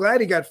 And I'm glad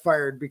he got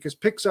fired, because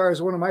Pixar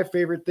is one of my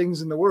favorite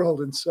things in the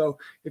world. And so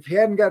if he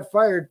hadn't got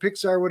fired,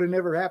 Pixar would have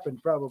never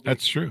happened, probably.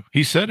 That's true.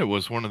 He said it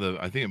was one of the,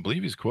 I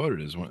believe he's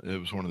quoted as it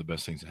was one of the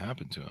best things that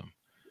happened to him.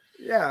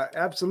 Yeah,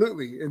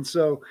 absolutely. And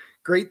so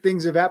great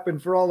things have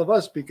happened for all of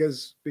us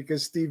because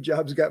Steve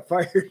Jobs got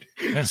fired.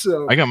 Yeah.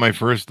 So I got my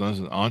first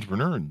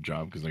entrepreneur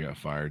job because I got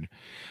fired.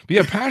 But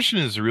yeah, passion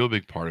is a real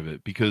big part of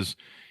it, because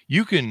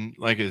you can,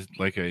 like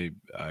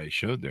I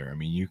showed there, I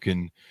mean, you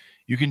can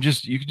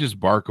just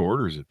bark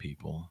orders at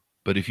people,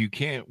 but if you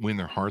can't win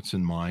their hearts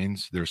and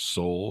minds, their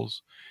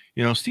souls,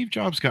 Steve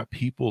Jobs got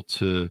people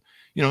to,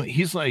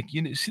 he's like,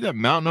 see that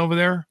mountain over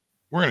there?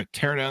 We're going to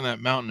tear down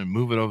that mountain and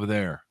move it over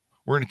there.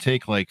 We're going to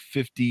take like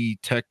 50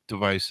 tech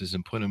devices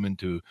and put them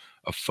into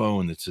a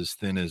phone that's as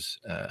thin as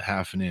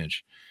half an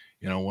inch.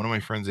 One of my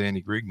friends,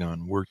 Andy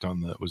Grignon,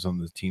 was on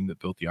the team that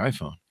built the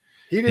iPhone.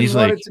 He didn't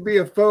want it to be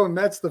a phone.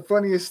 That's the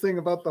funniest thing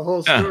about the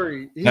whole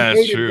story. He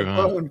hated the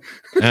phone.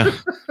 Yeah.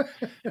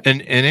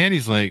 And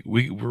Andy's like,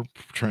 we're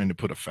trying to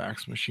put a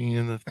fax machine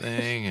in the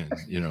thing,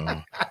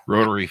 and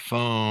rotary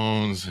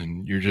phones,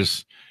 and you're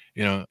just,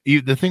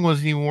 the thing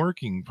wasn't even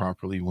working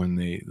properly when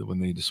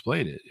they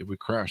displayed it. It would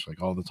crash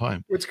like all the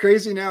time. What's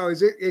crazy now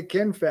is it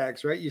can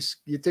fax, right?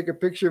 You take a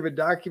picture of a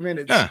document,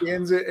 it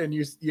scans it, and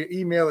you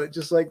email it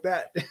just like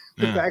that.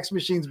 The fax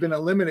machine's been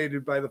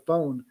eliminated by the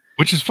phone.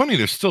 Which is funny.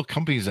 There's still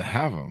companies that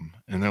have them,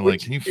 and they're like,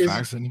 which "Can you is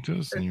fax that into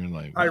us?" And you're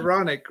like, "What?"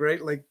 ironic, right?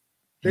 Like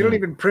they don't Yeah.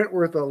 even print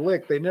worth a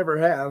lick. They never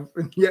have.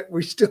 And yet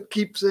we still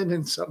keep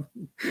sending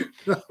something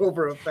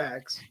over a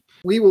fax.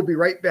 We will be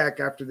right back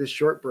after this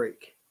short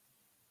break.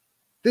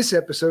 This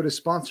episode is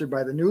sponsored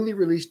by the newly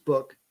released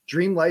book,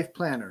 Dream Life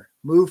Planner,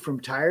 Move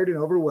from Tired and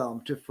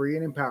Overwhelmed to Free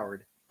and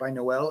Empowered by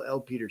Noelle L.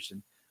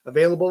 Peterson,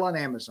 available on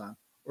Amazon,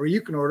 or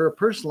you can order a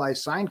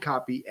personalized signed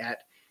copy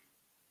at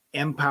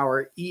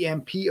Empower,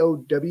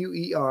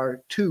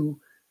 EMPOWER 2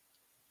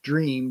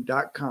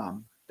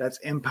 dream.com. That's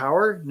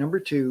empower number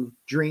 2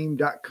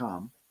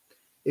 dream.com.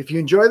 If you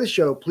enjoy the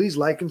show, please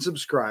like and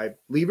subscribe,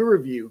 leave a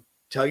review,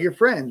 tell your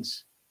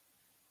friends.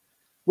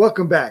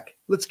 Welcome back.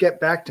 Let's get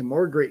back to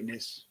more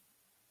greatness.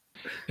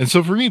 And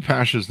so for me,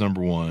 passion is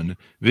number one.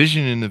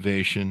 Vision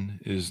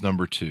innovation is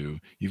number two.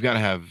 You've got to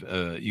have,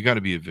 you got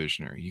to be a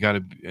visionary. You got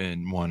to,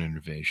 and want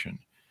innovation.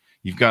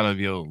 You've got to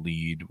be able to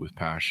lead with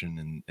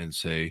passion and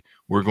say,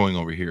 we're going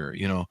over here.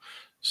 You know,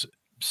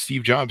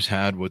 Steve Jobs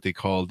had what they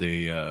called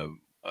a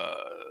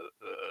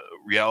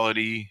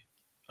reality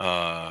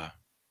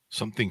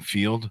something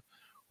field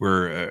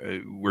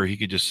where he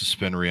could just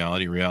suspend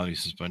reality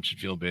suspension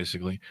field,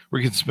 basically, where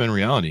he could suspend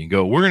reality and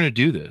go, we're going to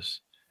do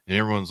this. And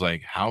everyone's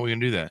like, how are we going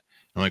to do that?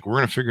 I'm like, we're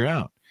going to figure it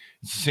out.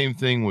 It's the same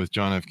thing with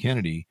John F.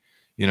 Kennedy,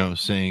 you know,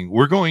 saying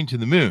we're going to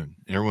the moon.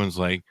 And everyone's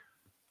like,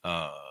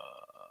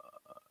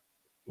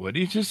 what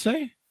did you just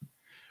say?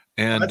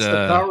 And that's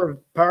the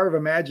power of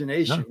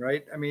imagination,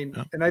 right? I mean,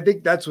 and I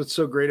think that's what's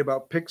so great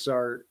about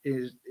Pixar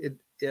is it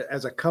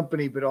as a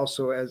company, but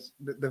also as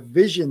the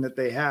vision that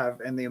they have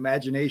and the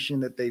imagination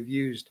that they've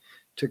used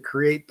to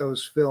create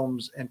those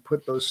films and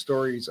put those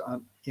stories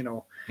on, you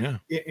know,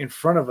 in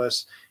front of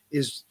us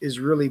is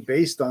really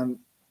based on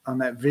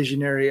that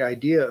visionary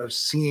idea of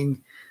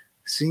seeing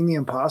the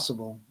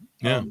impossible.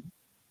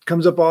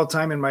 Comes up all the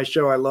time in my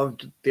show. I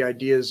loved the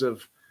ideas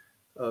of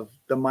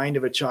the mind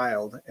of a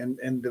child and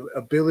the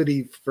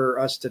ability for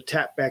us to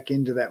tap back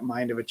into that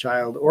mind of a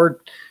child,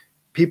 or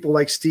people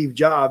like Steve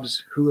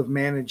Jobs who have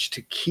managed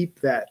to keep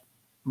that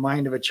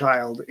mind of a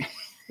child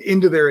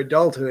into their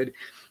adulthood.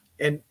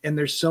 And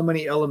there's so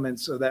many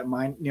elements of that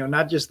mind, you know,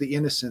 not just the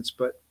innocence,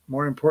 but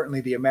more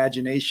importantly, the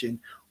imagination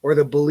or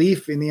the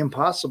belief in the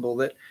impossible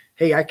that,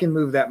 hey, I can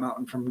move that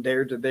mountain from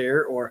there to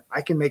there, or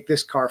I can make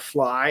this car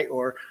fly,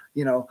 or,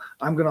 you know,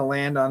 I'm going to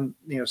land on,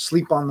 you know,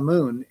 sleep on the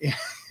moon.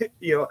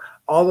 You know,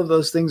 all of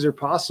those things are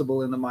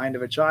possible in the mind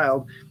of a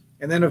child.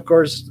 And then, of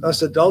course,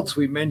 us adults,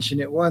 we mention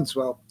it once,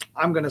 well,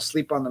 I'm going to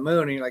sleep on the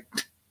moon. And you're like,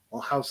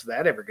 well, how's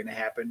that ever going to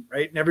happen?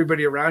 Right. And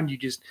everybody around you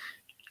just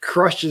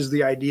crushes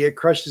the idea,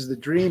 crushes the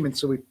dream. And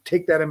so we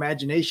take that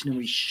imagination and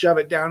we shove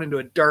it down into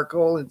a dark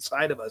hole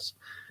inside of us.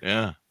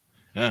 Yeah.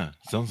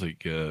 Sounds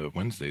like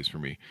Wednesdays for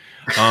me.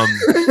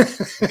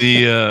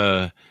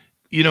 The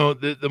you know,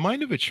 the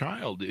mind of a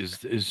child is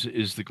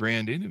the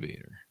grand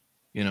innovator,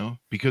 you know,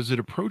 because it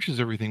approaches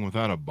everything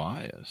without a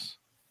bias,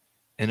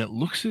 and it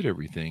looks at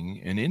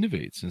everything and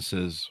innovates and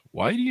says,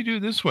 why do you do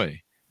it this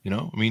way? You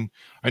know, I mean,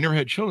 I never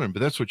had children, but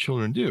that's what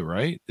children do,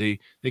 right? They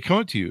come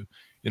up to you.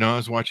 You know, I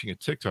was watching a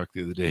TikTok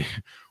the other day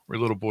where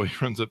a little boy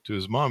runs up to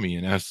his mommy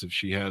and asks if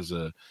she has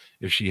a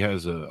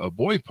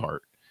boy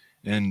part.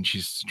 And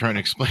she's trying to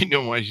explain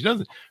to him why she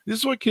doesn't. This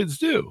is what kids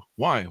do.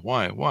 Why? It's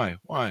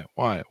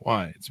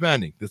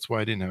maddening. That's why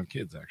I didn't have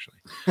kids, actually.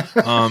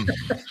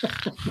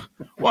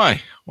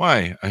 Why?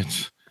 I'm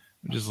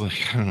just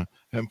like, I don't know.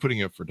 I'm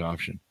putting up for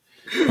adoption.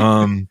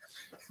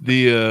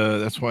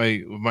 That's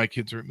why my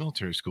kids are at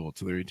military school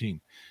until they're 18.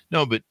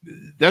 No, but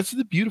that's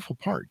the beautiful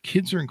part.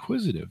 Kids are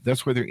inquisitive.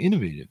 That's why they're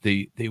innovative.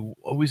 They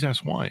always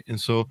ask why.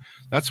 And so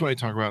that's what I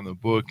talk about in the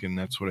book, and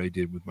that's what I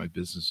did with my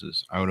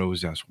businesses. I would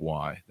always ask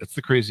why. That's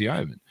the crazy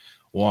Ivan.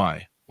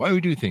 Why do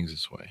we do things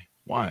this way?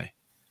 Why?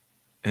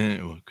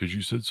 And because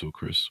you said so,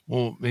 Chris.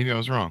 Well, maybe I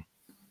was wrong.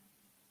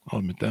 I'll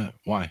admit that.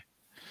 Why?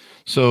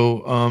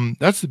 So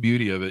that's the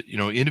beauty of it. You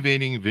know,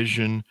 innovating,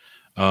 vision,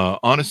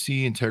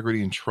 honesty,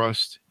 integrity, and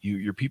trust.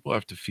 Your people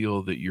have to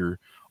feel that you're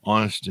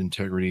honest,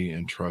 integrity,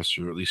 and trust,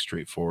 or at least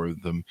straightforward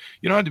with them.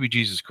 You don't have to be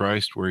Jesus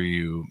Christ, where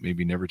you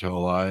maybe never tell a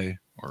lie,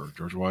 or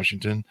George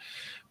Washington,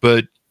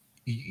 but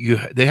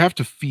they have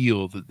to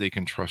feel that they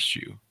can trust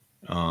you,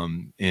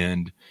 and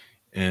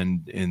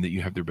that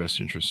you have their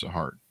best interests at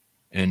heart.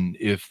 And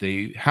if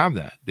they have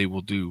that, they will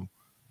do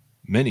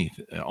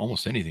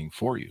almost anything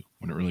for you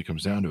when it really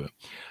comes down to it.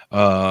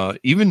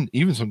 Even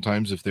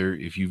sometimes if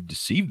you've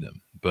deceived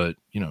them, but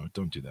you know,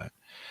 don't do that.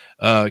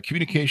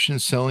 Communication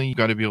and selling, you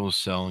got to be able to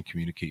sell and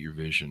communicate your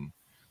vision.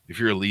 If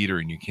you're a leader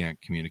and you can't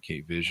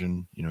communicate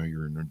vision, you know,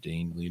 you're an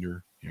ordained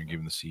leader, you're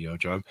given the CEO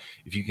job.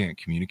 If you can't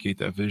communicate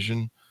that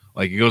vision,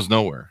 like, it goes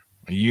nowhere.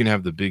 You can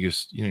have the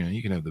biggest, you know,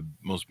 you can have the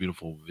most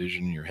beautiful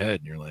vision in your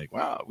head and you're like,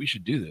 wow, we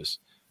should do this,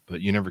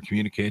 but you never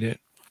communicate it.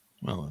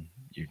 Well,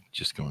 you're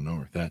just going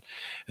nowhere with that.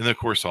 And of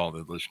course, all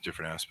the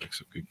different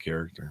aspects of good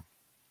character.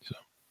 So,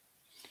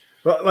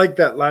 well, like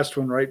that last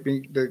one, right?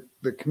 The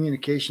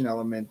communication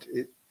element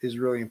is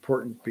really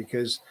important,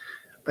 because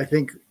I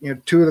think, you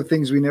know, two of the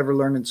things we never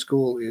learn in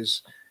school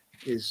is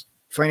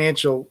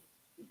financial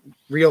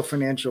real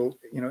financial,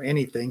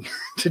 anything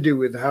to do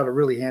with how to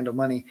really handle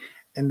money,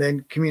 and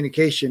then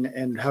communication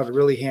and how to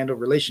really handle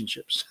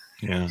relationships.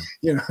 Yeah.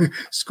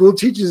 School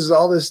teaches us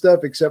all this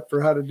stuff except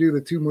for how to do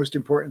the two most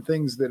important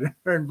things that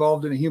are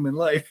involved in a human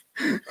life.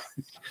 Yeah.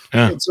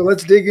 And so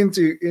let's dig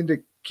into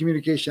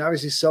communication,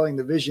 obviously selling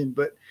the vision,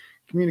 but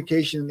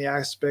communication in the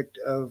aspect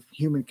of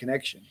human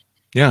connection.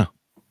 Yeah.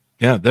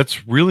 Yeah.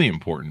 That's really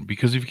important,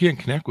 because if you can't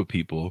connect with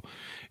people,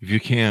 if you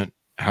can't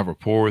have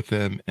rapport with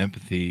them,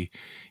 empathy,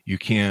 you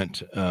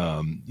can't,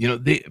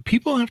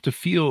 people have to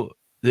feel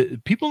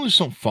that people just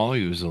don't follow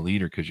you as a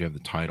leader because you have the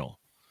title.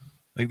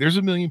 Like, there's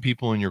a million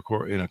people in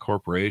in a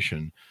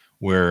corporation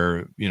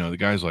where, the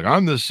guy's like,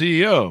 I'm the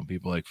CEO.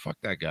 People are like, fuck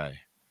that guy.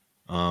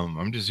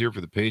 I'm just here for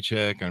the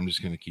paycheck. I'm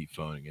just going to keep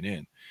phoning it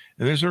in.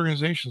 And there's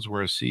organizations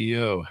where a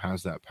CEO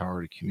has that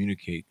power to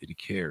communicate that he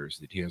cares,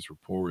 that he has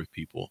rapport with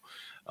people,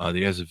 that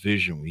he has a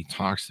vision when he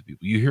talks to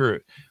people. You hear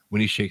it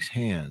when he shakes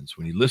hands,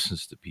 when he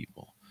listens to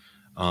people.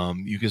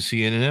 You can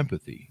see it in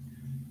empathy,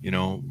 and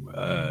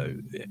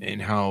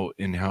how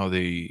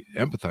they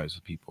empathize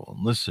with people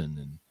and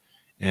listen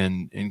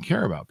and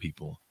care about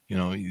people.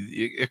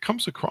 It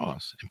comes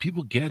across and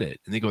people get it,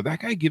 and they go,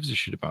 that guy gives a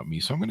shit about me,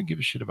 so I'm going to give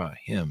a shit about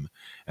him,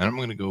 and I'm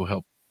going to go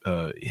help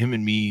him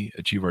and me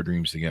achieve our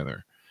dreams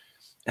together.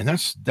 And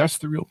that's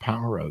the real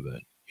power of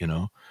it.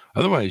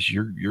 Otherwise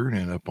you're going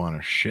to end up on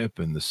a ship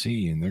in the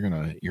sea, and you're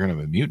going to have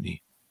a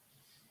mutiny.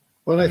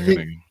 Well, I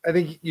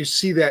think you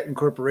see that in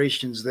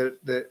corporations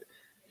that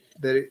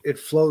it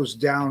flows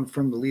down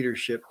from the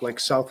leadership, like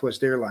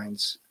Southwest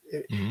Airlines.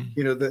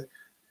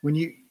 When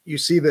you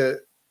see the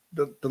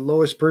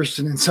lowest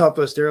person in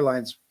Southwest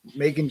Airlines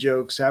making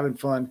jokes, having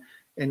fun,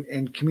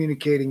 and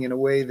communicating in a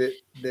way that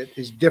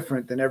is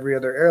different than every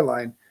other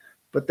airline.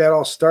 But that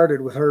all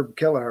started with Herb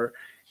Kelleher,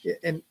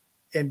 and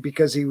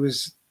because he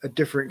was a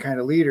different kind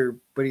of leader,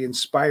 but he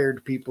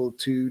inspired people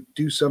to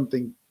do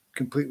something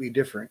completely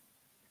different.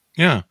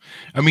 Yeah.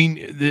 I mean,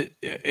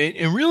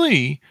 and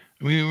really,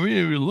 when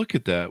we look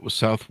at that with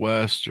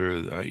Southwest, or,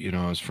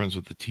 I was friends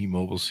with the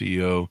T-Mobile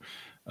CEO,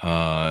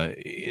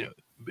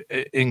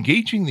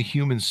 engaging the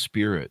human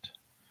spirit,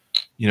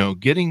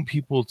 getting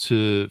people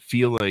to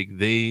feel like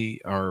they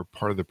are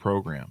part of the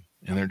program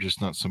and they're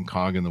just not some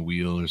cog in the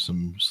wheel or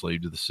some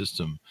slave to the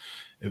system.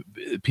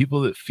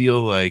 People that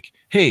feel like,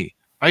 hey,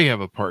 I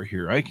have a part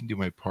here. I can do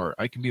my part.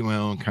 I can be my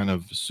own kind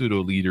of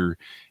pseudo leader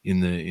in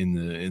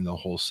the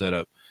whole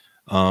setup.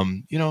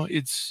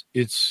 It's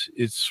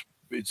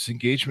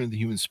engagement in the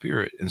human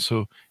spirit. And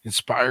so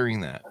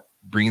inspiring that,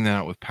 bringing that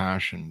out with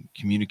passion,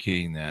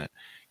 communicating that,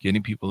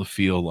 getting people to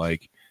feel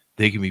like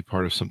they can be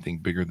part of something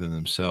bigger than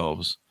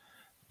themselves.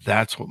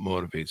 That's what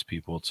motivates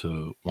people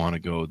to want to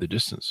go the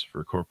distance for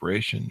a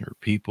corporation or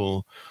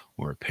people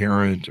or a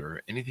parent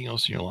or anything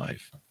else in your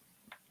life.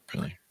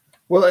 Really.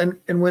 Well,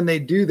 and when they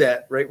do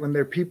that, right, when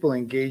their people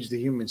engage the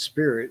human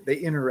spirit, they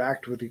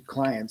interact with the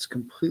clients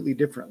completely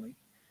differently.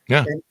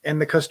 Yeah. And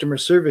the customer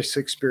service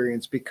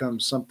experience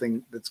becomes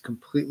something that's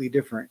completely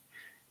different.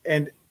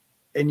 And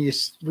I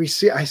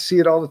see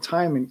it all the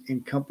time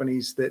in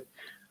companies that,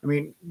 I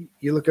mean,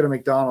 you look at a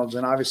McDonald's,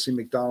 and obviously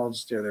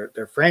McDonald's,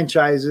 they're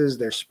franchises,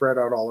 they're spread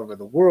out all over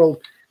the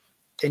world,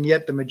 and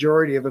yet the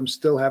majority of them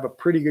still have a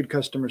pretty good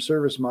customer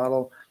service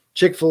model.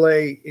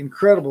 Chick-fil-A,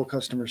 incredible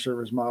customer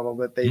service model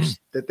that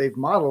they've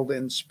modeled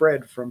and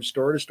spread from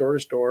store to store to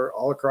store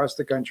all across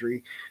the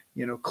country.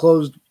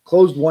 Closed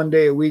 1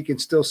 day a week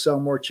and still sell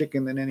more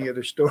chicken than any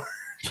other store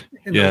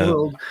in the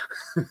world.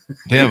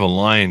 They have a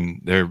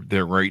line.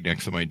 They're right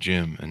next to my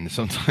gym, and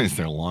sometimes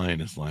their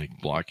line is like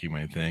blocking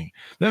my thing.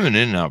 They have an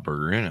In-N-Out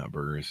Burger. In-N-Out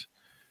Burger is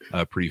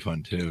pretty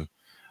fun too.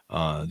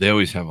 They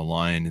always have a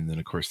line, and then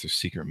of course their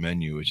secret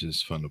menu, which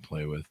is fun to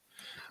play with.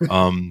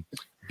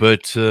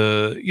 But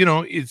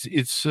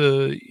it's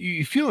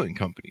you feel it in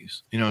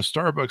companies.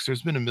 Starbucks.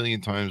 There's been a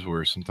million times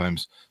where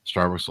sometimes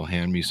Starbucks will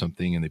hand me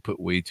something and they put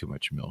way too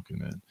much milk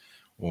in it,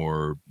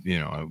 or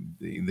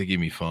they gave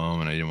me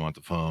foam and I didn't want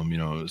the foam.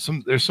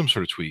 There's some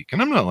sort of tweak,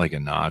 and I'm not like a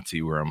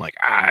Nazi where I'm like,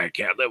 I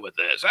can't live with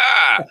this.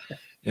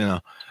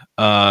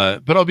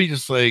 But I'll be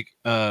just like,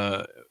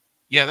 yeah,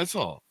 that's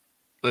all.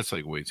 That's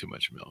like way too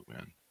much milk,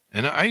 man.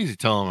 And I usually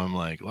tell them, I'm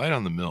like, light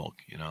on the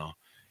milk,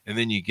 And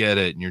then you get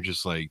it, and you're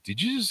just like,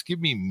 did you just give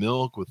me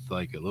milk with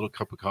like a little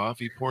cup of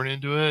coffee poured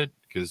into it?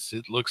 Because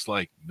it looks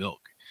like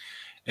milk.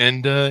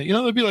 And,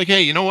 they'll be like,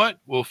 hey, you know what?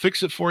 We'll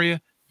fix it for you.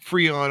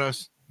 Free on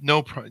us.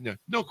 No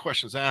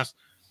questions asked.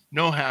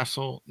 No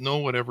hassle. No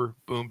whatever.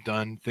 Boom,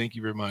 done. Thank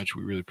you very much.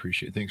 We really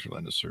appreciate it. Thanks for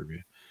letting us serve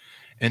you.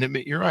 And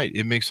you're right.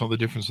 It makes all the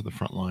difference at the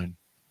front line.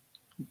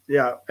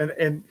 Yeah.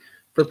 And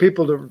for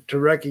people to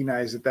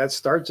recognize that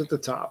starts at the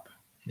top.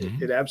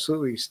 Mm-hmm. It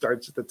absolutely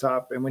starts at the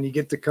top. And when you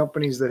get to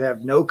companies that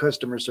have no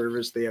customer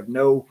service, they have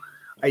no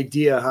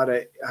idea how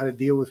to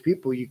deal with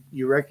people.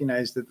 You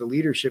recognize that the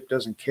leadership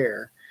doesn't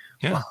care.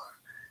 Yeah. Well,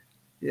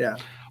 yeah.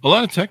 A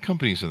lot of tech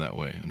companies are that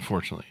way,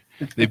 unfortunately.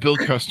 They build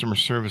customer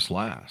service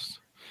last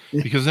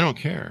because they don't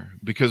care.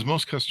 Because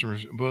most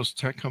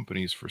tech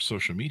companies for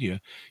social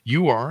media,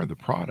 you are the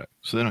product.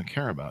 So they don't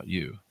care about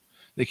you.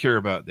 They care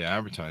about the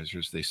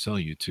advertisers they sell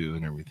you to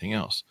and everything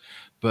else.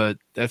 But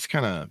that's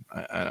kind of,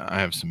 I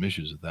have some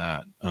issues with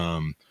that.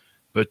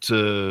 But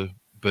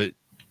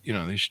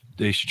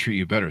they should treat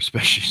you better,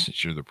 especially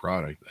since you're the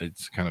product.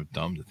 It's kind of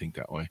dumb to think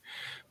that way.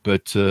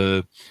 But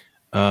yeah,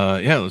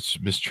 let's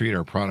mistreat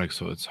our product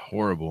so it's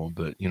horrible.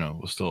 But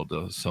we'll still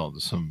sell it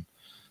to some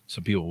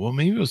people. Well,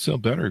 maybe it'll sell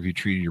better if you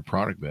treated your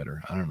product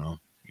better. I don't know.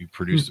 You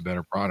produced a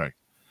better product.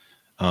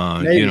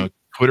 Maybe.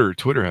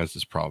 Twitter has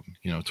this problem.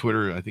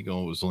 Twitter, I think it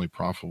was only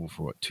profitable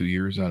for what, 2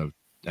 years out of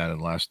the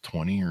last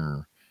 20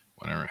 or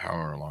whatever,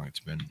 however long it's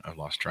been. I've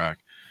lost track.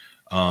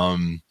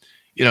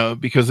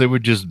 Because they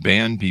would just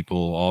ban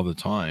people all the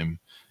time.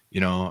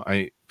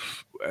 I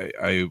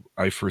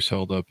first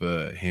held up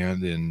a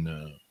hand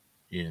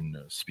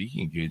in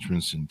speaking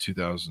engagements in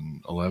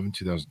 2011,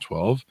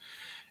 2012,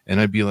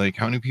 and I'd be like,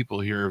 how many people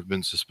here have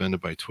been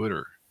suspended by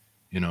Twitter?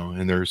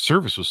 And their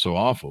service was so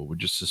awful, would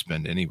just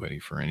suspend anybody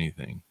for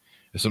anything.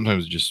 And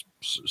sometimes just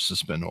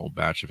suspend a whole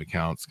batch of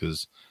accounts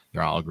because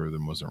their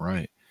algorithm wasn't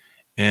right.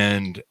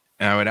 And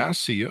I would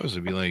ask CEOs,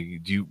 I'd be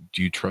like, do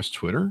you trust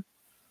Twitter?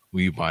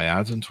 Will you buy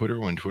ads on Twitter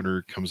when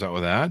Twitter comes out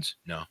with ads?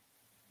 No,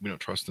 we don't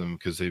trust them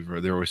because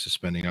they're always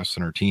suspending us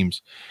and our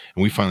teams.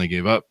 And we finally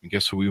gave up. And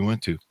guess who we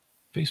went to?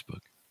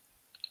 Facebook.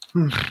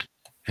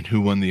 And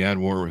who won the ad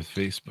war with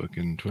Facebook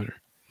and Twitter?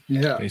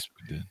 Yeah,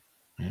 Facebook did.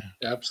 Yeah,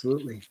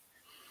 absolutely.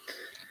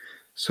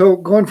 So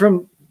going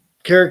from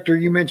character,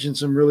 you mentioned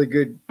some really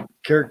good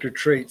character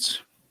traits.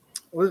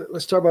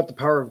 Let's talk about the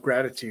power of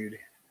gratitude.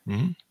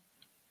 Mm-hmm.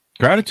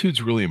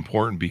 Gratitude's really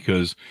important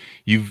because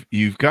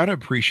you've got to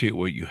appreciate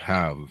what you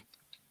have,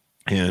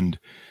 and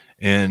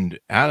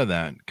out of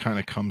that kind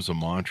of comes a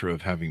mantra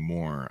of having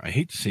more. I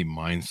hate to say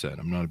mindset.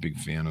 I'm not a big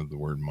fan of the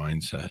word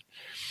mindset,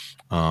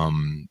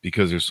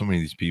 because there's so many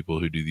of these people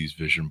who do these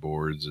vision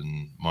boards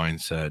and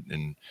mindset,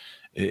 and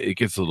it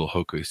gets a little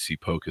hocusy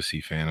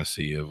pocusy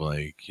fantasy of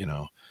like,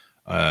 and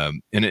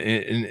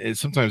it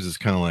sometimes it's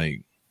kind of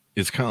like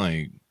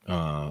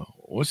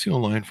what's the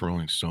old line for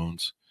Rolling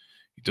Stones?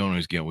 You don't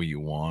always get what you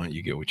want,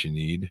 you get what you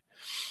need.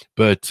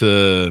 But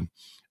you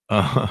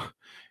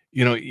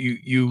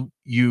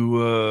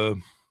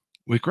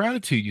with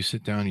gratitude, you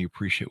sit down and you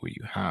appreciate what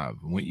you have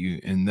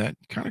and that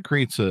kind of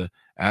creates a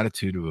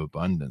attitude of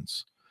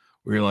abundance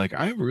where you're like,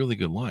 I have a really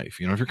good life.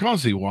 If you're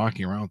constantly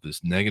walking around with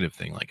this negative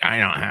thing, like, I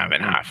don't have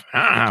enough,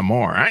 I don't have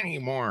more, I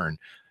need more, and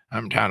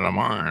I'm tired of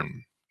more,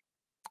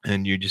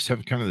 and you just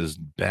have kind of this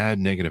bad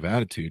negative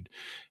attitude,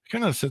 it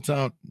kind of sets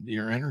out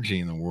your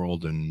energy in the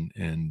world. And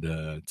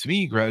to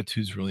me,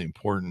 gratitude is really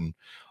important.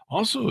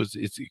 Also,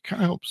 it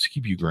kind of helps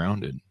keep you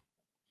grounded.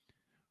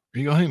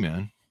 You go, hey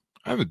man,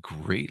 I have a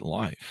great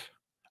life.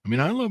 I mean,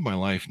 I love my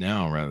life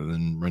now rather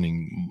than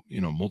running,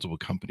 multiple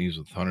companies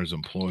with hundreds of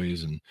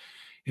employees and,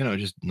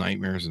 just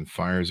nightmares and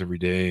fires every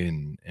day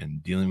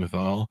and dealing with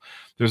all.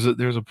 There's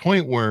a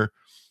point where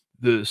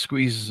the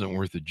squeeze isn't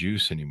worth the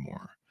juice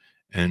anymore.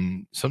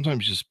 And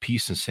sometimes just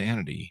peace and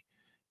sanity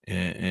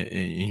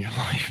in your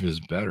life is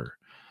better.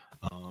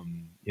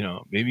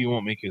 Maybe you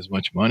won't make as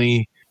much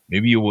money.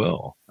 Maybe you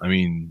will. I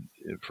mean,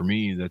 for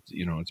me, that's,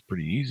 it's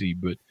pretty easy,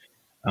 but,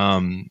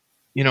 all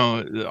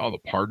the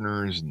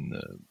partners and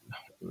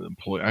the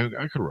employee, I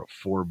could have wrote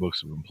 4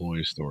 books of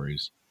employee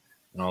stories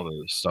and all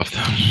the stuff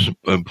that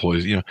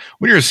employees,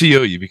 when you're a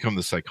CEO, you become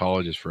the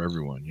psychologist for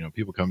everyone.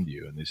 People come to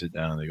you and they sit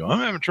down and they go, I'm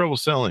having trouble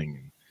selling.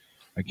 And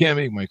I can't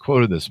make my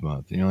quota this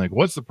month. And you're like,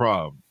 what's the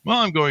problem? Well,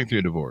 I'm going through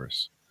a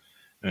divorce.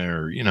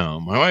 Or,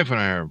 my wife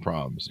and I are having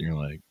problems. And you're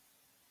like,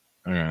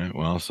 all right,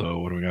 well, so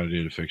what do we got to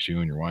do to fix you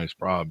and your wife's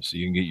problems so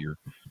you can get your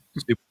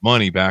stupid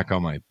money back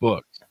on my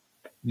books?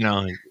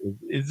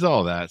 It's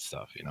all that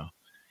stuff,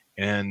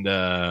 And,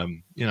 I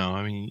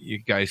mean, you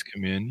guys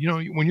come in,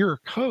 when you're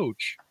a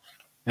coach,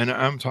 and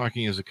I'm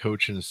talking as a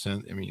coach in a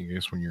sense, I mean, I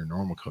guess when you're a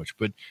normal coach,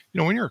 but,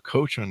 when you're a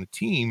coach on a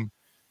team,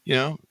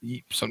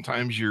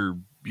 sometimes your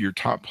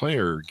top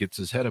player gets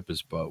his head up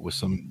his butt with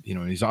some,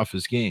 he's off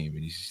his game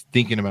and he's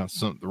thinking about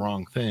the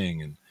wrong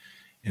thing.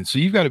 And so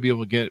you've got to be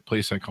able to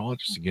play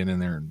psychologist to get in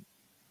there and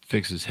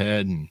fix his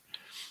head and,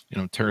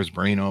 tear his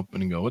brain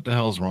open and go, what the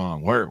hell's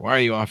wrong? Why are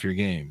you off your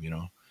game?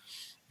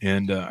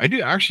 And I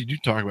do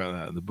talk about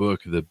that in the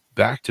book, the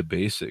Back to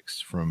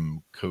Basics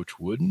from Coach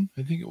Wooden,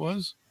 I think it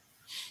was.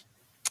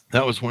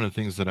 That was one of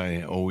the things that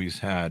I always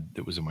had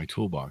that was in my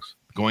toolbox,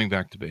 going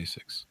back to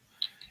basics.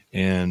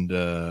 And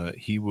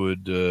he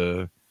would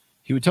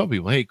tell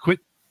people, hey, quit.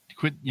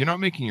 You're not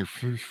making your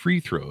free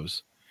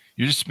throws.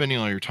 You're just spending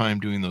all your time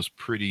doing those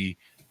pretty,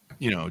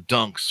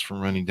 dunks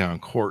from running down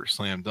court,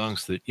 slam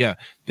dunks that, yeah,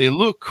 they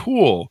look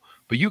cool,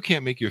 but you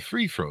can't make your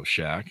free throw,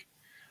 Shaq.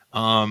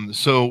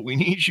 So we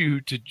need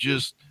you to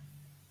just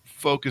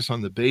focus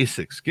on the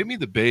basics. Give me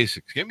the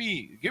basics. Give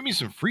me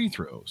some free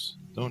throws.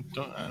 I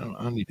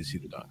don't need to see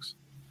the dunks.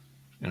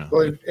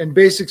 Well, and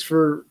basics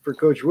for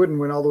Coach Wooden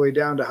went all the way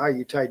down to how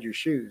you tied your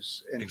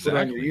shoes and put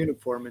on your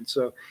uniform. And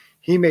so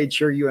he made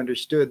sure you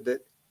understood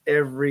that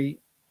every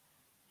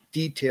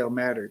detail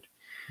mattered.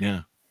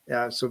 Yeah.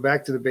 Yeah. So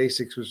back to the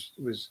basics was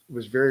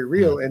very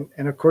real. Yeah.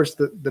 And of course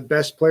the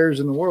best players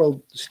in the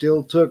world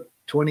still took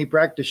 20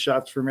 practice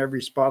shots from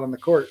every spot on the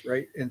court,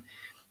 right? And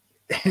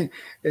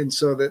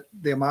so that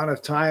the amount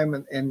of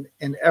time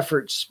and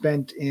effort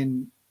spent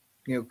in,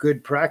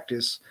 good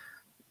practice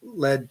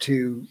led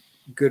to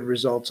good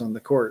results on the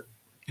court.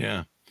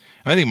 Yeah.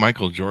 I think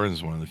Michael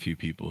Jordan's one of the few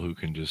people who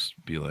can just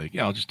be like,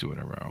 yeah, I'll just do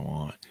whatever I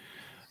want.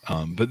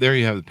 But there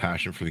you have the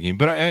passion for the game.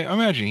 But I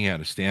imagine he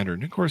had a standard.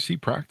 And of course, he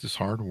practiced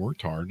hard and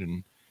worked hard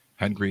and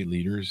had great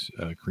leaders.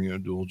 Kareem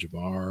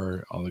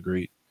Abdul-Jabbar, all the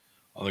greats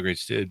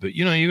did. But,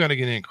 you got to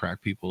get in and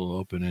crack people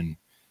open and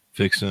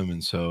fix them.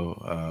 And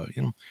so,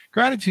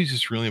 gratitude is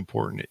just really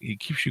important. It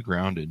keeps you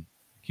grounded,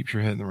 keeps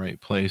your head in the right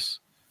place,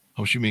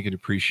 helps you make it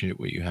appreciate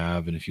what you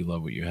have. And if you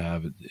love what you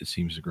have, it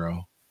seems to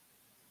grow.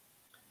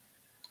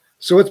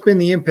 So what's been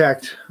the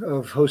impact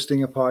of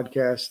hosting a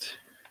podcast?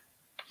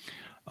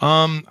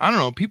 I don't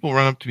know. People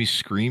run up to me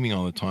screaming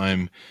all the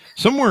time.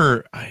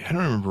 Somewhere, I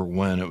don't remember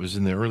when, it was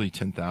in the early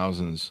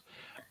 10,000s.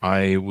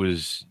 I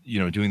was,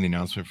 doing the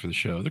announcement for the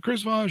show, the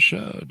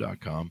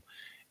chrisvoss.com.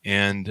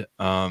 And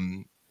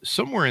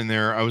somewhere in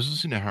there, I was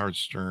listening to Howard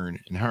Stern,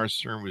 and Howard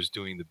Stern was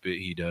doing the bit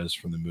he does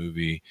from the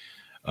movie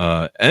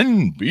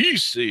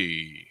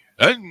NBC.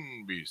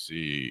 Thanks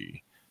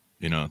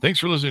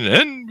for listening to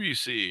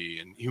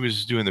NBC. And he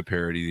was doing the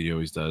parody that he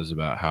always does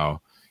about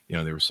how,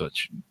 they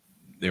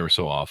were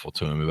so awful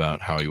to him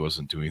about how he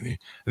wasn't doing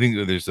I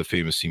think there's the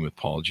famous scene with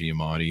Paul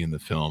Giamatti in the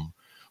film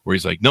where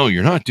he's like, no,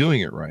 you're not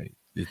doing it right.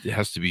 It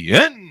has to be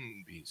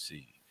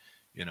NBC,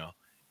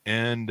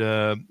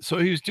 And so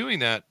he was doing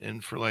that.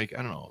 And for like, I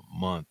don't know, a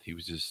month, he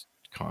was just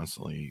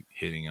constantly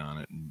hitting on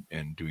it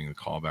and doing the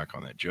callback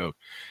on that joke.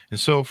 And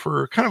so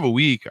for kind of a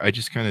week, I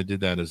just kind of did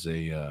that as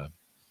an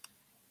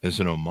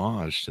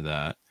homage to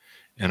that.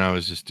 And I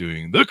was just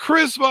doing the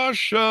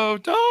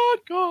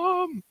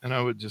chrisvoss.com. And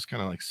I would just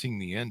kind of like sing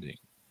the ending.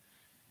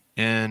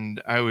 And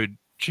I would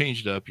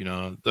change it up,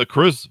 the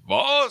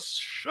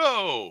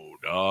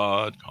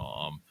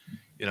chrisvoss.com,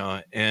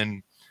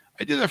 and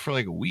I did that for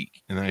like a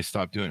week. And then I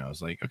stopped doing it. I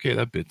was like, okay,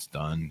 that bit's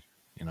done,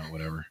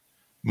 whatever,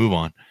 move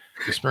on,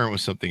 experiment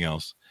with something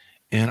else.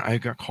 And I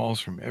got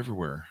calls from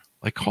everywhere,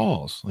 like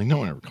no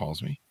one ever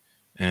calls me.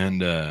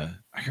 And I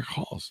got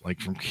calls like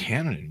from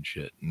Canada and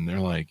shit. And they're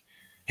like,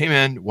 hey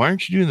man, why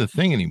aren't you doing the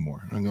thing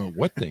anymore? And I go,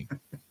 what thing?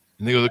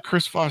 And they go, the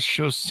Chris Voss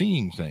show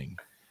singing thing.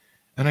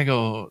 And I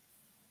go,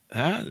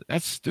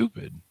 that's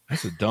stupid.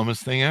 That's the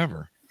dumbest thing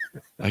ever.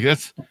 Like I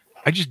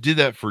just did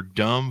that for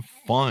dumb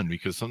fun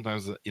because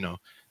sometimes,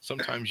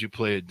 sometimes you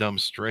play it dumb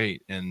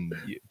straight and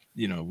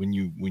when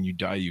you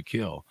die, you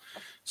kill.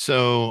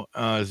 So,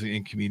 as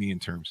in comedian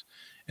terms.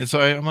 And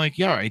so I'm like,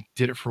 yeah, I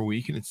did it for a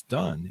week and it's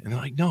done. And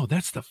they're like, no,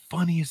 that's the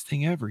funniest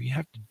thing ever. You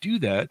have to do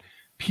that.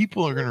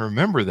 People are going to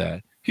remember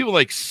that. People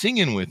like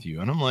singing with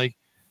you. And I'm like,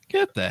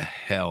 get the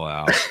hell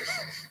out.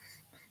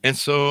 And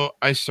so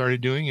I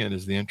started doing it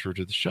as the intro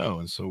to the show.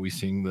 And so we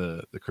sing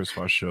the Chris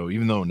Voss show,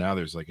 even though now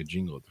there's like a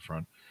jingle at the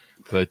front.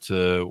 But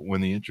when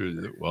the intro,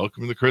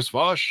 welcome to the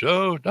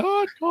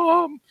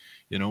chrisvoss.show.com,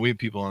 we have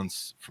people on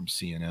from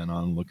CNN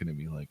on looking at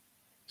me like,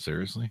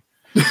 seriously?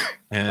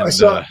 And I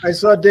saw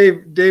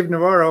Dave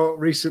Navarro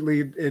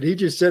recently, and he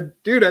just said,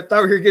 dude, I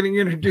thought we were getting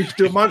introduced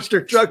to a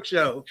monster truck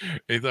show.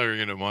 They thought we were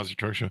getting a monster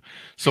truck show.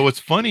 So what's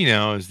funny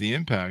now is the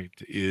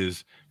impact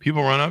is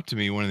people run up to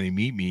me when they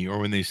meet me or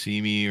when they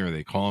see me or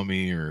they call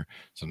me or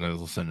sometimes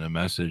they'll send a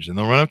message and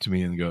they'll run up to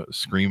me and go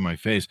scream in my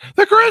face,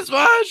 the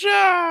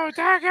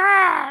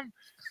chrisvoss.com.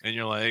 And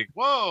you're like,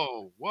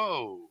 whoa,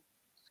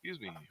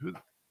 excuse me, who the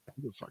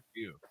fuck are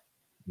you?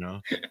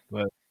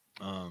 But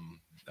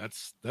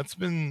that's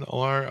been a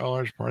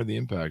large part of the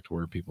impact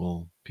where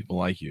people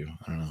like you.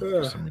 I don't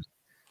know.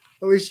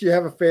 At least you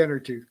have a fan or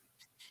two.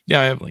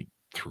 Yeah, I have like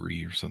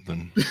 3 or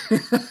something.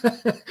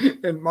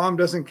 And mom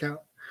doesn't count.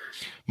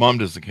 Mom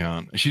doesn't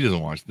count. She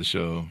doesn't watch the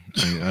show.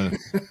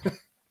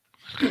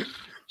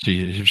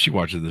 If she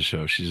watches the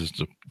show, she's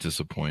just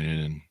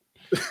disappointed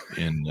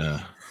and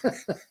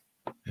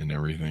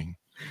everything.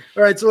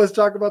 All right, so let's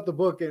talk about the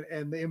book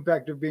and the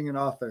impact of being an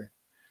author.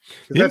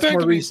 That's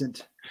more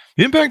recent.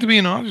 The impact of being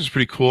an author is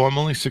pretty cool. I'm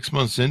only 6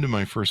 months into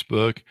my first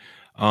book.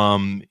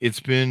 It's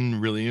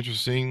been really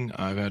interesting.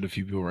 I've had a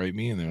few people write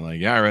me and they're like,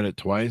 yeah, I read it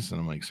twice.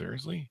 And I'm like,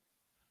 seriously?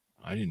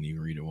 I didn't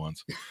even read it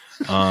once.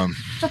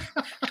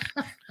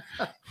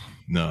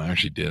 No, I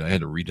actually did. I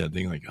had to read that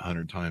thing like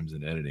 100 times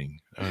in editing.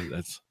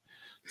 It's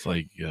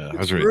like,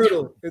 it's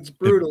brutal. It's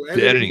brutal.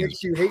 The editing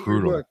makes you hate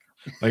brutal. Your book.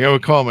 Like I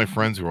would call my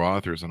friends who are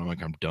authors and I'm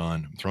like, I'm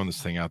done. I'm throwing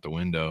this thing out the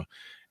window.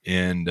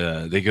 And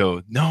they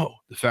go, no,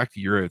 the fact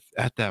that you're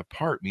at that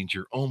part means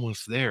you're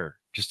almost there.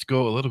 Just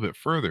go a little bit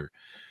further.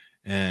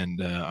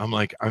 And I'm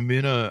like, I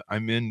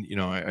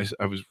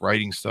was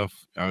writing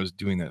stuff. I was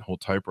doing that whole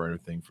typewriter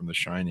thing from The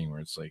Shining where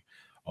it's like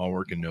all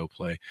work and no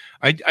play.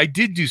 I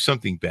did do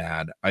something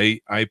bad.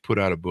 I put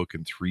out a book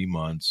in 3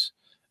 months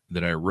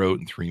that I wrote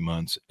in 3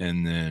 months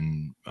and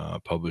then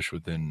published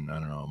within, I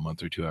don't know, a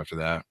month or two after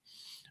that.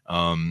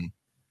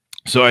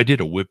 So I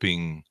did a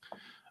whipping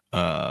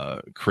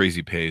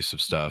crazy pace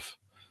of stuff.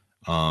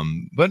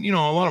 But you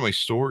know, a lot of my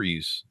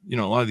stories, you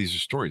know, a lot of these are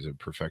stories I've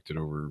perfected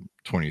over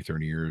 20,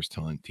 30 years,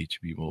 teaching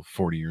people,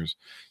 40 years,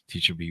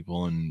 teaching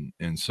people.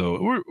 And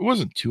so it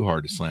wasn't too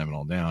hard to slam it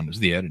all down. It was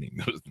the editing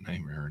that was the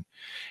nightmare.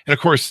 And of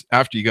course,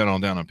 after you got it all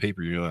down on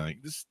paper, you're like,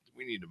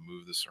 we need to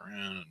move this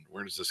around. And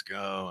where does this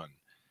go? And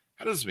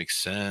how does this make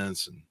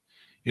sense? And,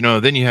 you know,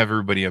 then you have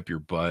everybody up your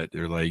butt.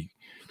 They're like,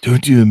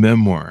 don't do a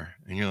memoir.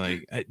 And you're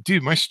like,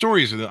 dude, my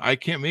stories I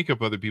can't make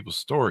up other people's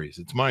stories.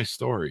 It's my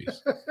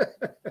stories.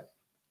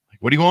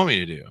 What do you want me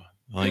to do?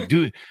 Like,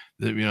 you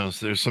know,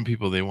 so there's some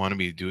people, they want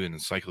me to do an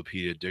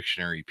encyclopedia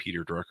dictionary,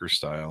 Peter Drucker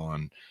style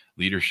on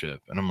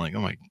leadership. And I'm like,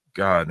 oh my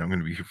God, I'm going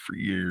to be here for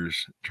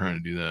years trying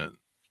to do that.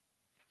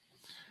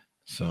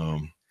 So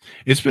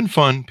it's been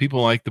fun.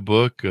 People like the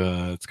book.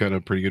 It's got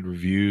a pretty good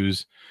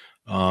reviews.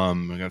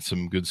 I got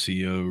some good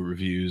CEO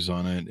reviews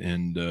on it,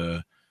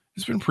 and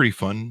it's been pretty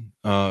fun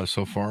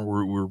so far.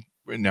 We're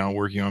now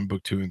working on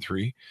book 2 and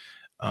 3.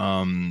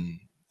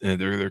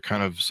 They're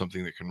kind of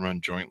something that can run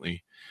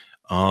jointly.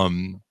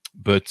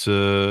 But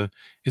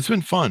it's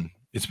been fun.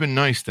 It's been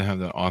nice to have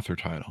that author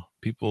title.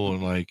 People are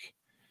like,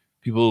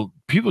 people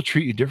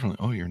treat you differently.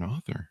 Oh, you're an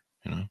author,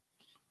 you know.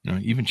 You know,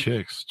 even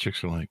chicks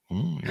are like,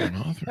 oh, you're an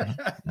author.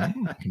 Huh?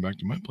 Come back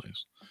to my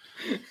place.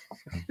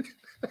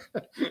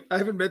 I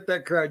haven't met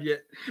that crowd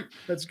yet.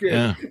 That's good.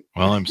 Yeah.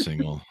 Well, I'm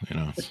single, you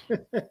know.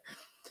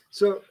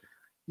 So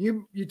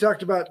you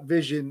talked about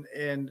vision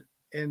and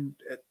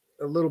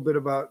a little bit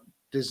about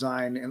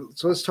design. And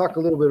so let's talk a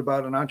little bit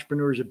about an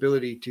entrepreneur's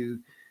ability to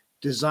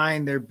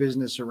design their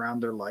business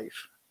around their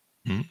life.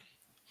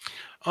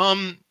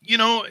 Mm-hmm. You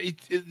know,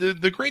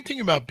 the great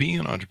thing about being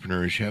an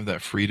entrepreneur is you have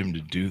that freedom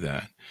to do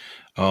that.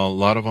 A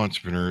lot of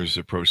entrepreneurs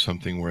approach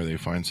something where they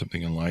find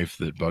something in life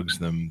that bugs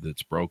them,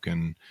 that's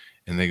broken,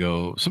 and they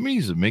go, somebody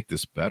needs to make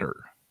this better.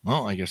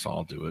 Well, I guess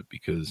I'll do it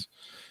because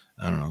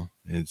I don't know,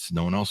 it's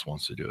no one else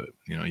wants to do it.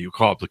 You know, you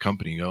call up the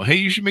company and go, hey,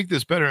 you should make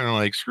this better. And they're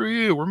like, screw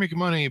you, we're making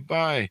money,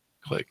 bye,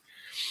 click.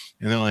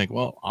 And they're like,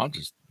 well, I'll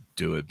just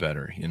do it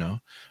better, you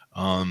know.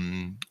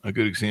 A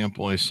good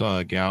example, I saw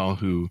a gal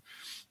who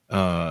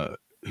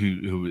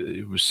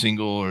was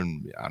single,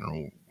 and I don't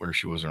know where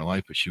she was in her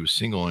life, but she was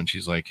single, and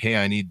she's like, hey,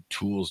 I need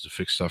tools to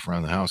fix stuff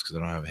around the house because I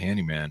don't have a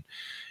handyman.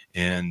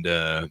 And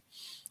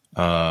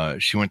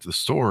she went to the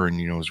store and,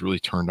 you know, was really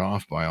turned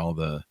off by all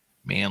the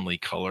manly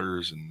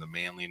colors and the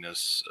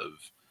manliness of,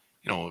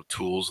 you know,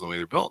 tools and the way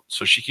they're built.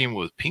 So she came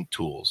with pink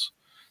tools.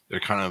 They're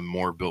kind of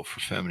more built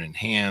for feminine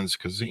hands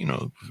because, you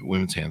know,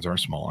 women's hands are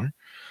smaller,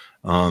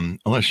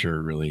 unless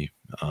you're really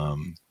a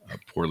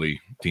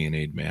poorly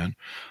DNA'd man,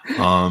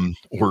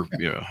 or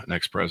an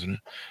ex-president.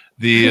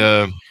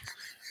 The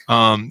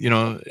you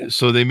know,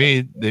 so they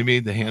made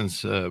the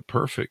hands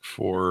perfect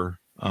for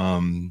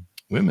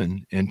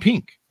women, and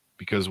pink,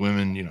 because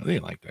women, you know, they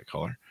like that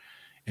color,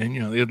 and you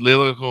know, they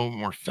look a little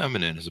more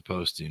feminine as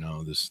opposed to, you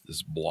know, this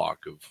block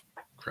of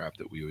crap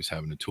that we always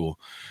have in a tool.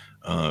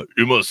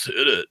 You must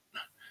hit it.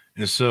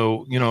 And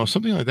so, you know,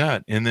 something like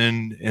that. And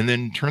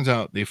then turns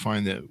out they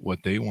find that what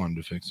they wanted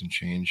to fix and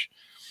change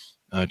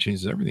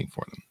changes everything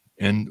for them.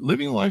 And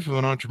living the life of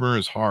an entrepreneur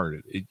is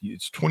hard.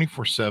 It's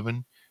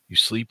 24/7. You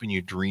sleep and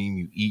you dream,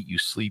 you eat, you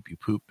sleep, you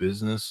poop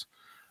business.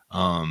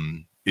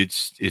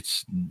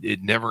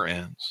 It never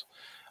ends.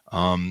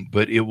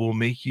 But it will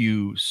make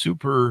you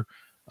super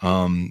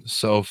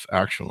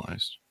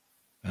self-actualized.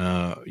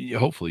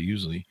 Hopefully,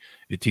 usually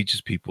it teaches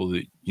people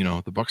that, you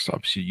know, the buck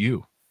stops at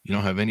you. You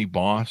don't have any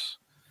boss.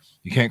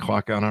 You can't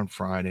clock out on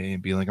Friday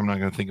and be like, I'm not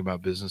going to think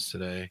about business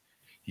today.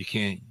 You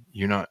can't,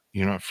 you're not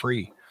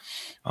free.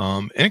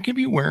 And it can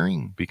be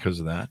wearing because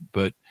of that,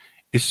 but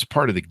it's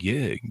part of the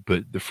gig.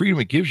 But the freedom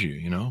it gives you,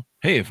 you know,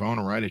 hey, if I want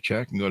to write a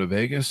check and go to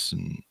Vegas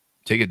and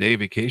take a day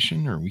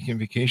vacation or weekend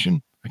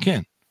vacation, I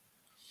can.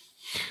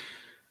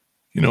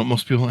 You know,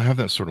 most people don't have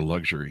that sort of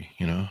luxury.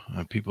 You know,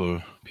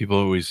 people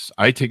always,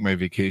 I take my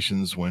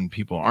vacations when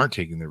people aren't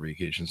taking their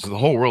vacations. So the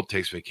whole world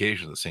takes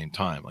vacation at the same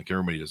time. Like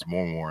everybody does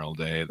Memorial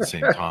Day at the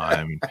same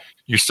time.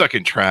 You're stuck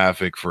in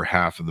traffic for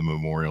half of the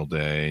Memorial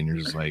Day, and you're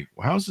just like,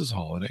 well, how's this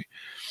holiday?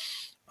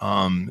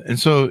 And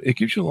so it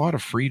gives you a lot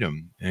of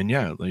freedom. And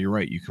yeah, you're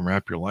right. You can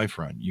wrap your life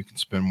around. You can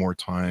spend more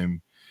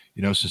time.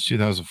 You know, since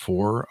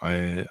 2004,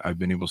 I've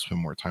been able to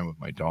spend more time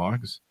with my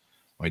dogs.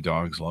 My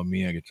dogs love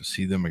me. I get to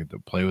see them. I get to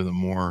play with them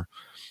more.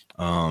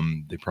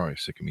 They probably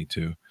sick of me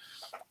too.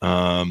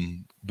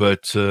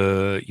 But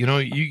you know,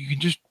 you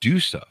can just do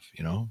stuff.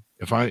 You know,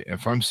 if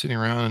I'm sitting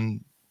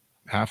around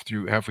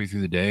halfway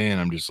through the day and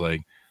I'm just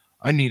like,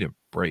 I need a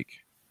break,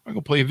 I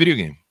go play a video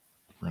game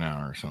for an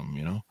hour or something.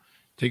 You know,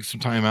 take some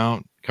time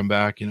out, come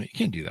back. You know, you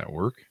can't do that at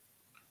work.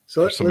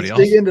 So let's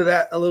dig into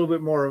that a little bit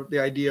more, of the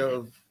idea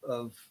of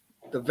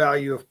the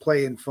value of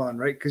play and fun,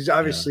 right? Because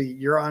obviously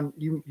you're on,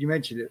 you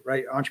mentioned it,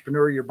 right?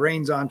 Entrepreneur, your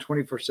brain's on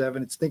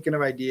 24/7. It's thinking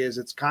of ideas.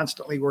 It's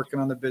constantly working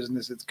on the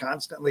business. It's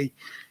constantly,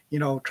 you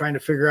know, trying to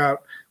figure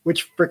out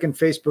which freaking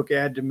Facebook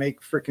ad to make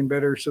freaking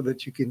better so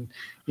that you can,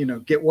 you know,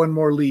 get one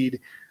more lead.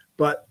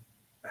 But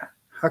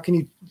how can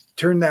you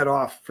turn that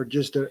off for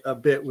just a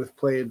bit with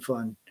play and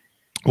fun?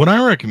 What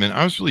I recommend,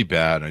 I was really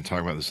bad. I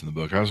talk about this in the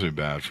book. I was really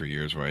bad for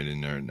years where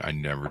I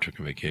never took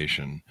a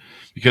vacation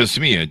because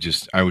to me,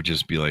 I would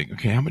just be like,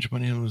 okay, how much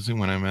money am I losing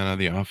when I'm out of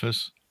the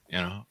office? You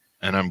know,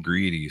 and I'm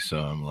greedy. So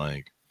I'm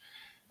like,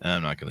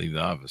 I'm not going to leave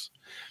the office.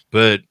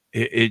 But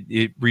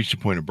it reached a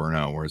point of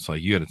burnout where it's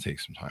like, you got to take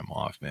some time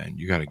off, man.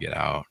 You got to get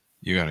out.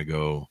 You got to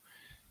go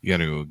you got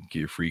to go get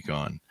your freak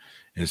on.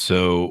 And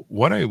so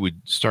what I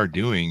would start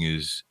doing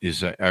is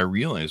I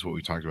realized what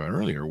we talked about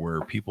earlier,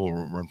 where people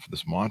run for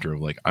this mantra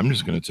of like, I'm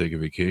just going to take a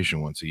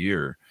vacation once a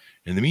year.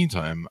 In the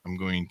meantime, I'm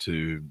going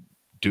to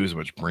do as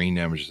much brain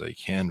damage as I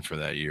can for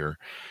that year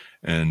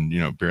and,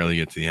 barely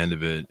get to the end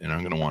of it. And I'm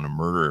going to want to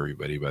murder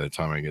everybody by the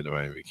time I get to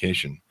my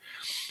vacation.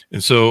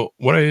 And so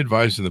what I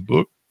advise in the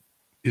book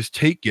is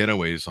take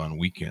getaways on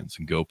weekends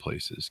and go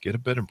places, get a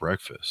bed and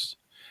breakfast.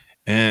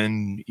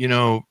 And,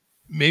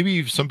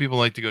 maybe some people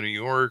like to go to New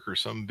York or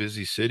some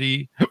busy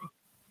city.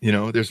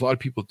 There's a lot of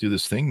people do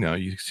this thing now.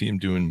 You see them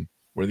doing,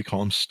 what do they call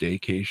them?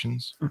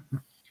 Staycations,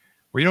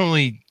 where you don't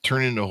really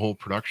turn into a whole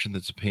production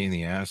that's a pain in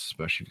the ass,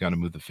 especially if you've got to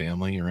move the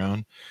family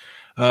around.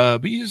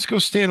 But you just go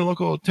stay in a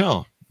local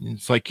hotel.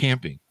 It's like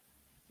camping.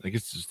 I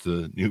guess it's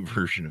the new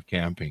version of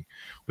camping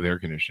with air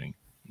conditioning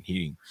and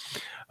heating.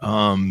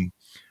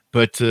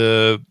 But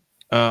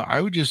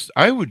I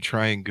would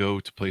try and go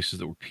to places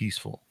that were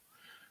peaceful.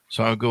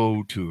 So I'll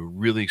go to a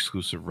really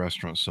exclusive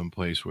restaurant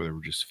someplace where there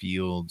were just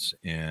fields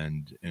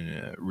and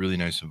really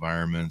nice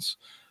environments.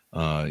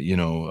 A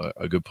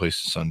good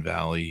place is Sun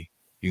Valley.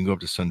 You can go up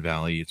to Sun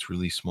Valley. It's a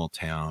really small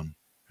town.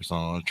 There's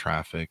not a lot of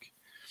traffic.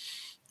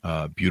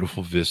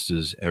 Beautiful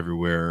vistas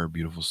everywhere.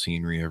 Beautiful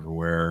scenery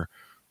everywhere.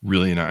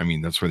 Really, I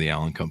mean, that's where the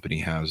Allen Company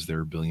has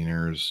their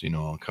billionaires.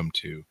 I'll come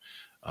to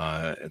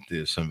at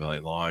the Sun Valley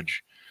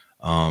Lodge.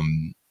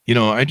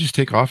 I just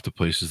take off to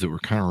places that were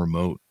kind of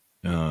remote.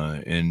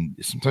 And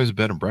sometimes a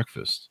bed and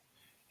breakfast,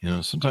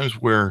 sometimes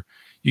where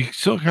you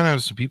still kind of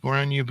have some people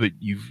around you, but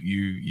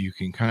you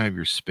can kind of have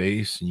your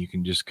space and you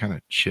can just kind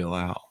of chill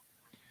out.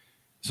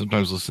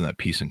 Sometimes listen to that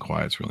peace and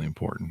quiet is really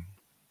important.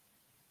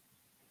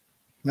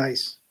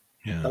 Nice.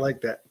 Yeah. I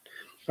like that.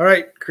 All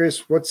right,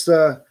 Chris, what's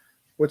the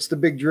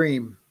big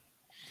dream?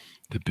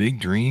 The big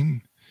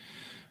dream?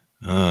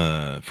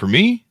 For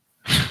me?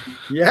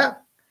 Yeah.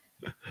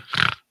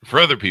 For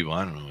other people,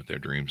 I don't know what their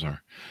dreams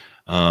are.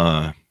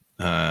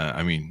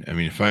 I mean,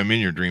 if I'm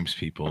in your dreams,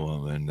 people,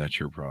 well, then that's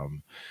your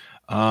problem.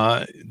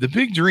 The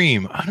big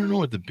dream, I don't know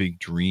what the big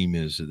dream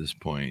is at this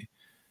point.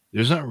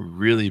 There's not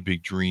really a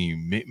big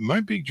dream. My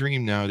big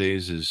dream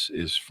nowadays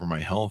is for my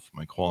health,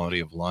 my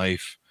quality of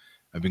life.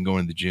 I've been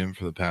going to the gym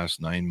for the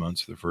past 9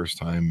 months for the first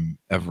time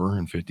ever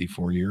in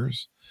 54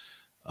 years.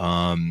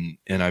 And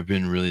I've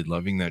been really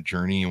loving that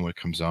journey and what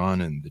comes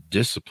on and the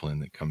discipline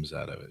that comes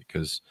out of it.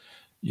 Because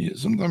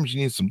sometimes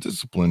you need some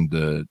discipline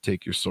to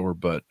take your sore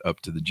butt up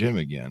to the gym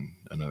again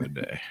another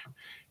day.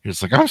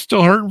 It's like, I'm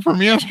still hurting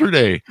from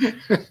yesterday.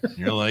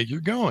 You're like,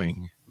 you're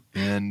going.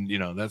 And,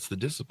 that's the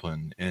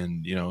discipline.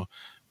 And,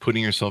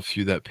 putting yourself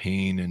through that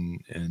pain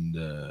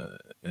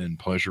and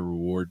pleasure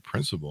reward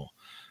principle.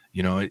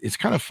 It's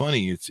kind of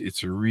funny.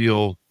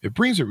 It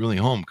brings it really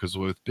home because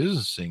with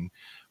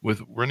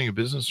running a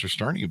business or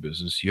starting a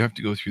business, you have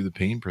to go through the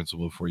pain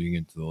principle before you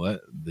get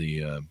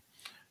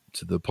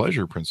to the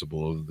pleasure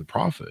principle of the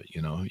profit.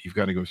 You've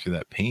got to go through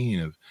that pain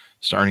of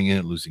starting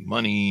it, losing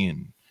money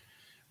and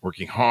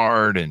working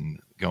hard and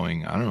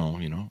going, I don't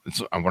know,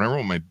 it's when I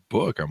wrote my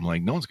book, I'm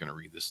like, no one's going to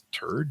read this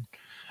turd.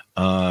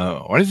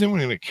 Why is anyone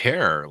going to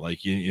care? Like,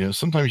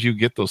 sometimes you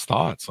get those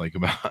thoughts like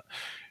about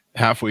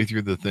halfway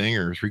through the thing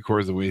or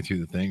 3/4 of the way through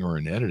the thing or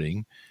in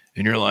editing.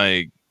 And you're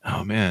like,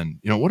 oh man,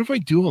 what if I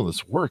do all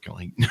this work? And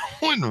like, no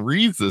one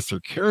reads this or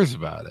cares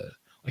about it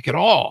like at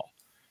all.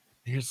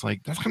 And you're just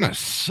like, that's going to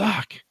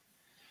suck.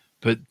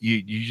 But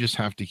you just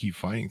have to keep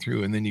fighting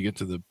through. And then you get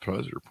to the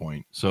pleasure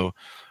point. So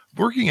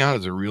working out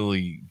is a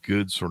really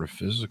good sort of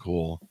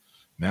physical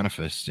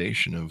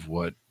manifestation of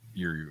what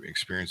your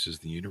experience is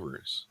in the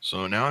universe.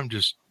 So now I'm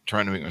just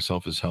trying to make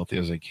myself as healthy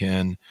as I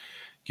can,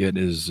 get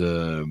as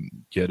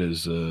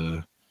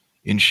in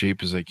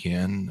shape as I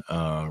can,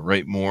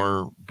 write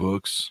more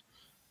books,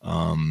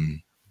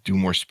 do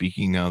more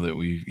speaking now that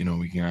we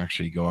can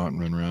actually go out and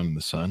run around in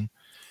the sun,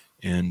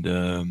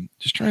 and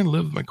just try and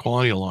live my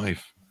quality of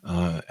life,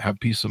 have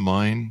peace of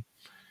mind,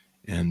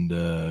 and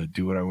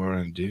do what I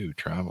want to do,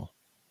 travel.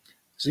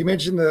 So you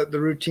mentioned the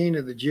routine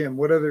of the gym.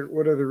 What other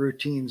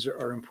routines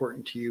are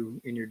important to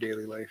you in your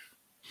daily life?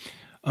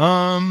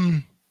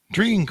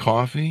 Drinking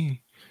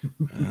coffee.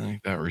 I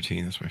like that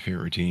routine. That's my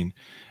favorite routine.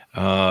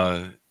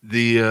 I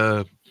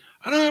don't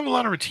have a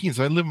lot of routines.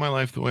 I live my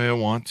life the way I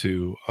want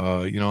to.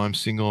 I'm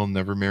single,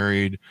 never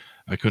married.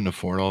 I couldn't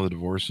afford all the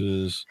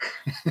divorces.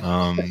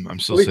 I'm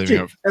still saving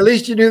up. At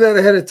least you knew that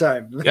ahead of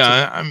time.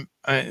 Yeah,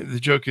 the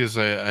joke is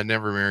I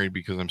never married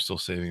because I'm still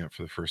saving up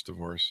for the first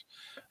divorce.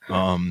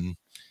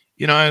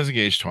 I was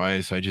engaged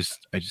twice. I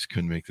just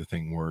couldn't make the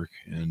thing work,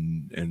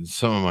 and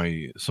some of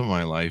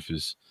my life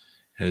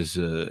has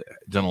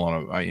done a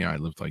lot of. I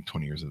lived like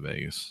 20 years in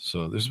Vegas,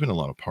 so there's been a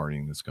lot of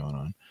partying that's gone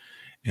on,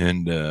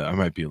 and I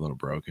might be a little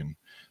broken,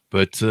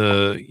 But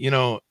I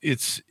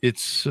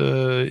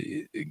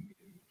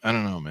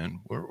don't know, man.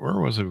 Where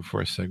was I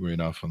before I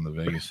segued off on the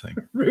Vegas thing?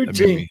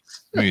 That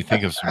made me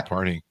think of some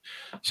partying.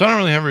 So I don't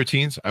really have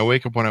routines. I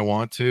wake up when I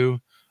want to.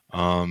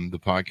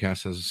 The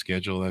podcast has a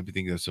schedule. I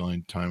think that's the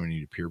only time I need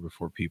to appear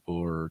before people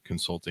or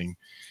consulting.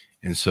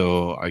 And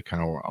so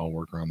I'll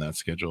work around that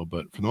schedule.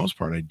 But for the most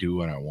part, I do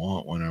what I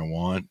want when I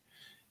want,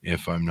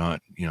 if I'm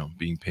not,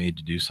 being paid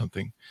to do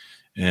something.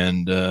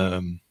 And,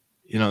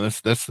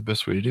 that's the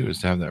best way to do,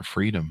 is to have that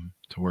freedom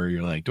to where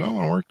you're like, do I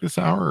want to work this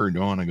hour, or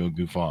do I want to go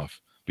goof off?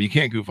 But you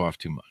can't goof off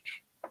too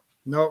much.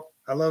 Nope.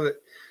 I love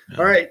it. Yeah.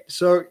 All right.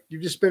 So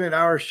you've just spent an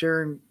hour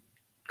sharing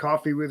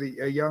coffee with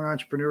a young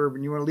entrepreneur,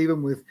 and you want to leave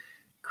them with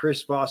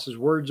Chris Voss's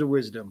words of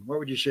wisdom. What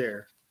would you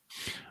share?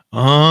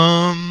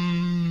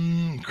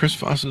 Chris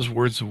Voss's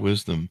words of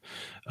wisdom.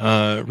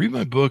 Read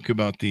my book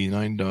about the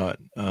 9 dot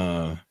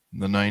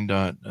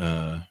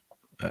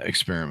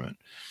experiment,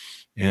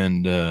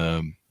 and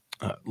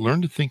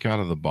learn to think out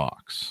of the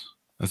box.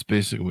 That's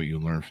basically what you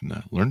learn from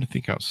that. Learn to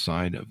think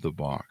outside of the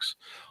box.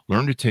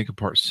 Learn to take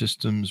apart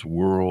systems,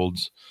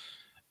 worlds,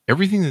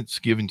 everything that's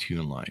given to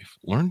you in life.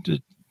 Learn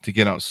to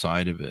get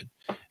outside of it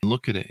and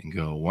look at it and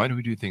go, why do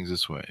we do things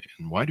this way?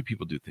 And why do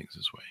people do things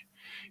this way?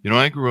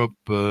 I grew up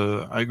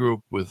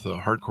with a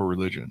hardcore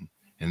religion,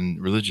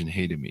 and religion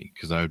hated me,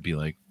 because I would be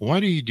like, well,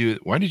 why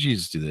did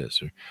Jesus do this?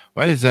 Or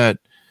why is that?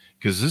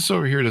 Because this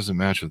over here doesn't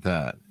match with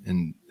that.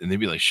 And they'd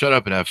be like, shut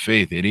up and have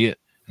faith, idiot.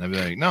 And I'd be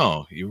like,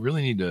 no, you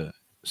really need to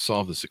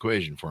solve this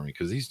equation for me,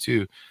 because these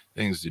two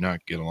things do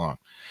not get along.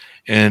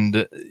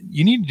 And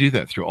you need to do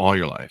that through all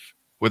your life,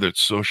 whether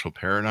it's social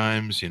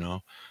paradigms.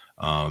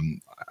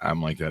 I'm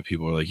like that.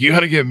 People are like, you got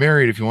to get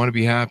married if you want to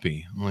be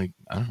happy. I'm like,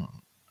 I'm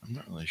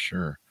not really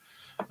sure.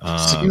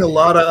 Seen a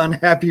lot of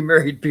unhappy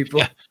married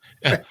people.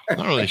 Yeah, I'm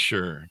not really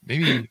sure.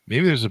 Maybe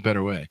there's a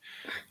better way.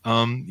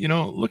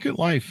 Look at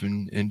life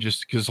and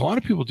just, because a lot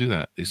of people do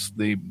that.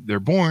 They're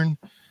born,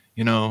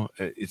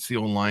 it's the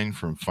old line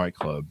from Fight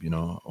Club.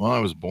 Well, I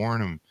was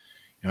born,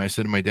 and I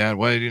said to my dad,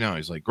 what do I do now?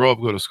 He's like, grow up,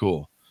 go to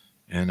school.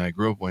 And I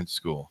grew up, went to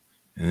school.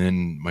 And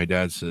then my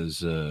dad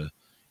says, what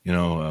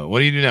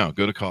do you do now?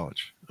 Go to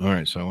college. All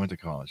right. So I went to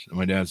college. And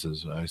my dad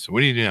says, I said,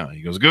 what do you do now?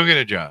 He goes, go get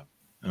a job.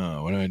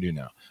 Oh, what do I do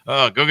now?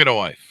 Oh, go get a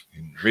wife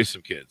and raise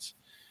some kids.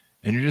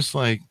 And you're just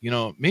like,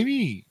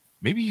 maybe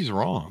he's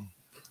wrong.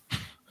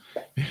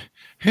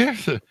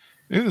 Maybe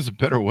there's a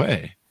better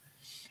way.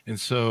 And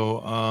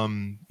so,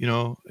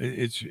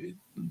 it's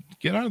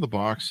get out of the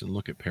box and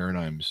look at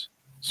paradigms.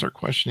 Start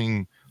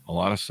questioning a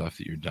lot of stuff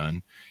that you've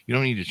done. You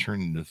don't need to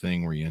turn into a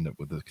thing where you end up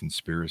with a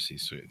conspiracy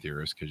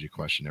theorist because you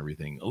question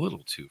everything a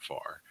little too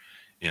far.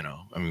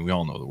 We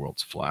all know the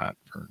world's flat.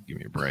 Give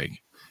me a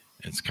break.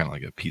 It's kind of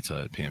like a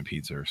pan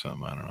pizza or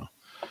something. I don't know.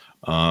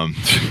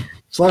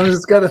 As long as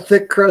it's got a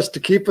thick crust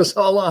to keep us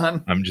all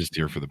on. I'm just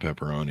here for the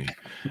pepperoni.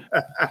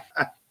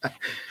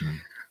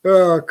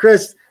 Oh,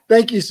 Chris,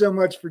 thank you so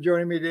much for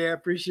joining me today. I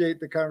appreciate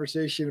the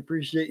conversation,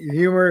 appreciate your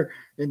humor,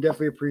 and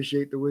definitely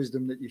appreciate the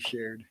wisdom that you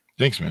shared.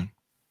 Thanks, man.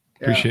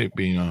 Appreciate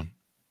being on.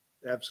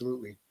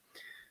 Absolutely.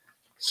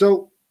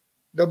 So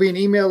there'll be an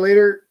email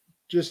later.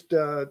 Just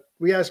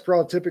we ask for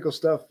all the typical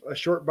stuff, a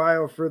short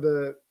bio for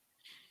the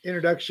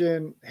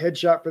introduction,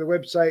 headshot for the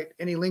website,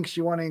 any links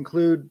you want to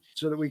include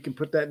so that we can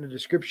put that in the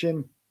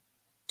description.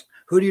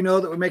 Who do you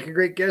know that would make a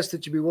great guest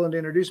that you'd be willing to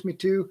introduce me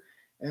to?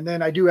 And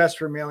then I do ask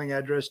for a mailing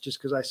address just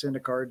because I send a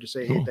card to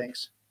say, hey,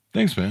 thanks.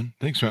 Thanks, man.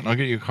 I'll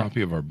get you a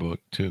copy of our book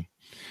too.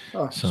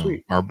 Oh,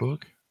 sweet. Our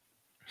book.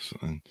 So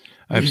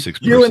I have 6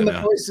 You and the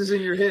voices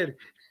in your head.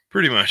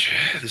 Pretty much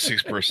the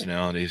 6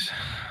 personalities.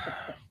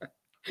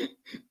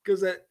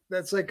 Because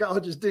that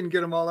psychologist didn't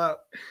get them all out.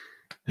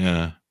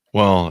 Yeah.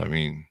 Well,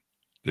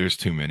 there's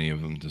too many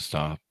of them to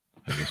stop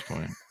at this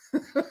point.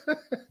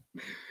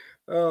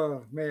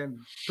 Oh, man.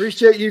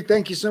 Appreciate you.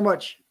 Thank you so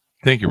much.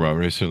 Thank you,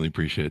 Robert. I certainly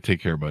appreciate it.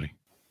 Take care, buddy.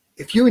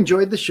 If you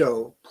enjoyed the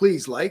show,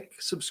 please like,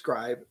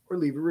 subscribe, or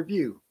leave a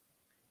review.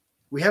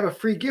 We have a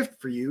free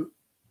gift for you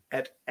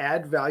at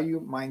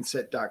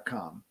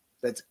addvaluemindset.com.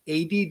 That's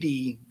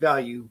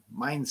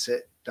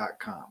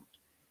addvaluemindset.com.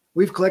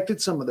 We've collected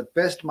some of the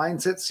best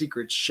mindset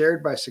secrets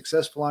shared by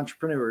successful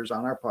entrepreneurs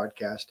on our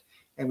podcast,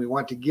 and we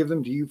want to give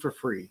them to you for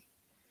free.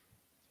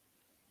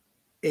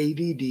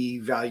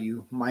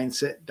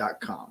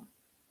 addvaluemindset.com.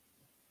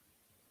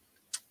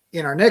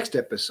 In our next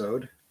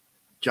episode,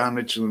 John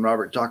Mitchell and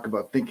Robert talk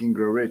about Think and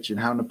Grow Rich and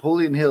how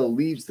Napoleon Hill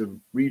leaves the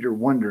reader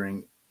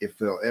wondering if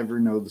they'll ever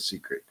know the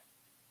secret.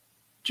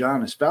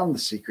 John has found the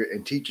secret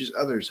and teaches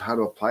others how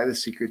to apply the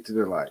secret to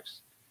their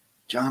lives.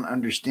 John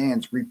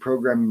understands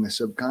reprogramming the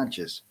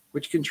subconscious,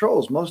 which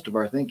controls most of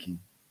our thinking.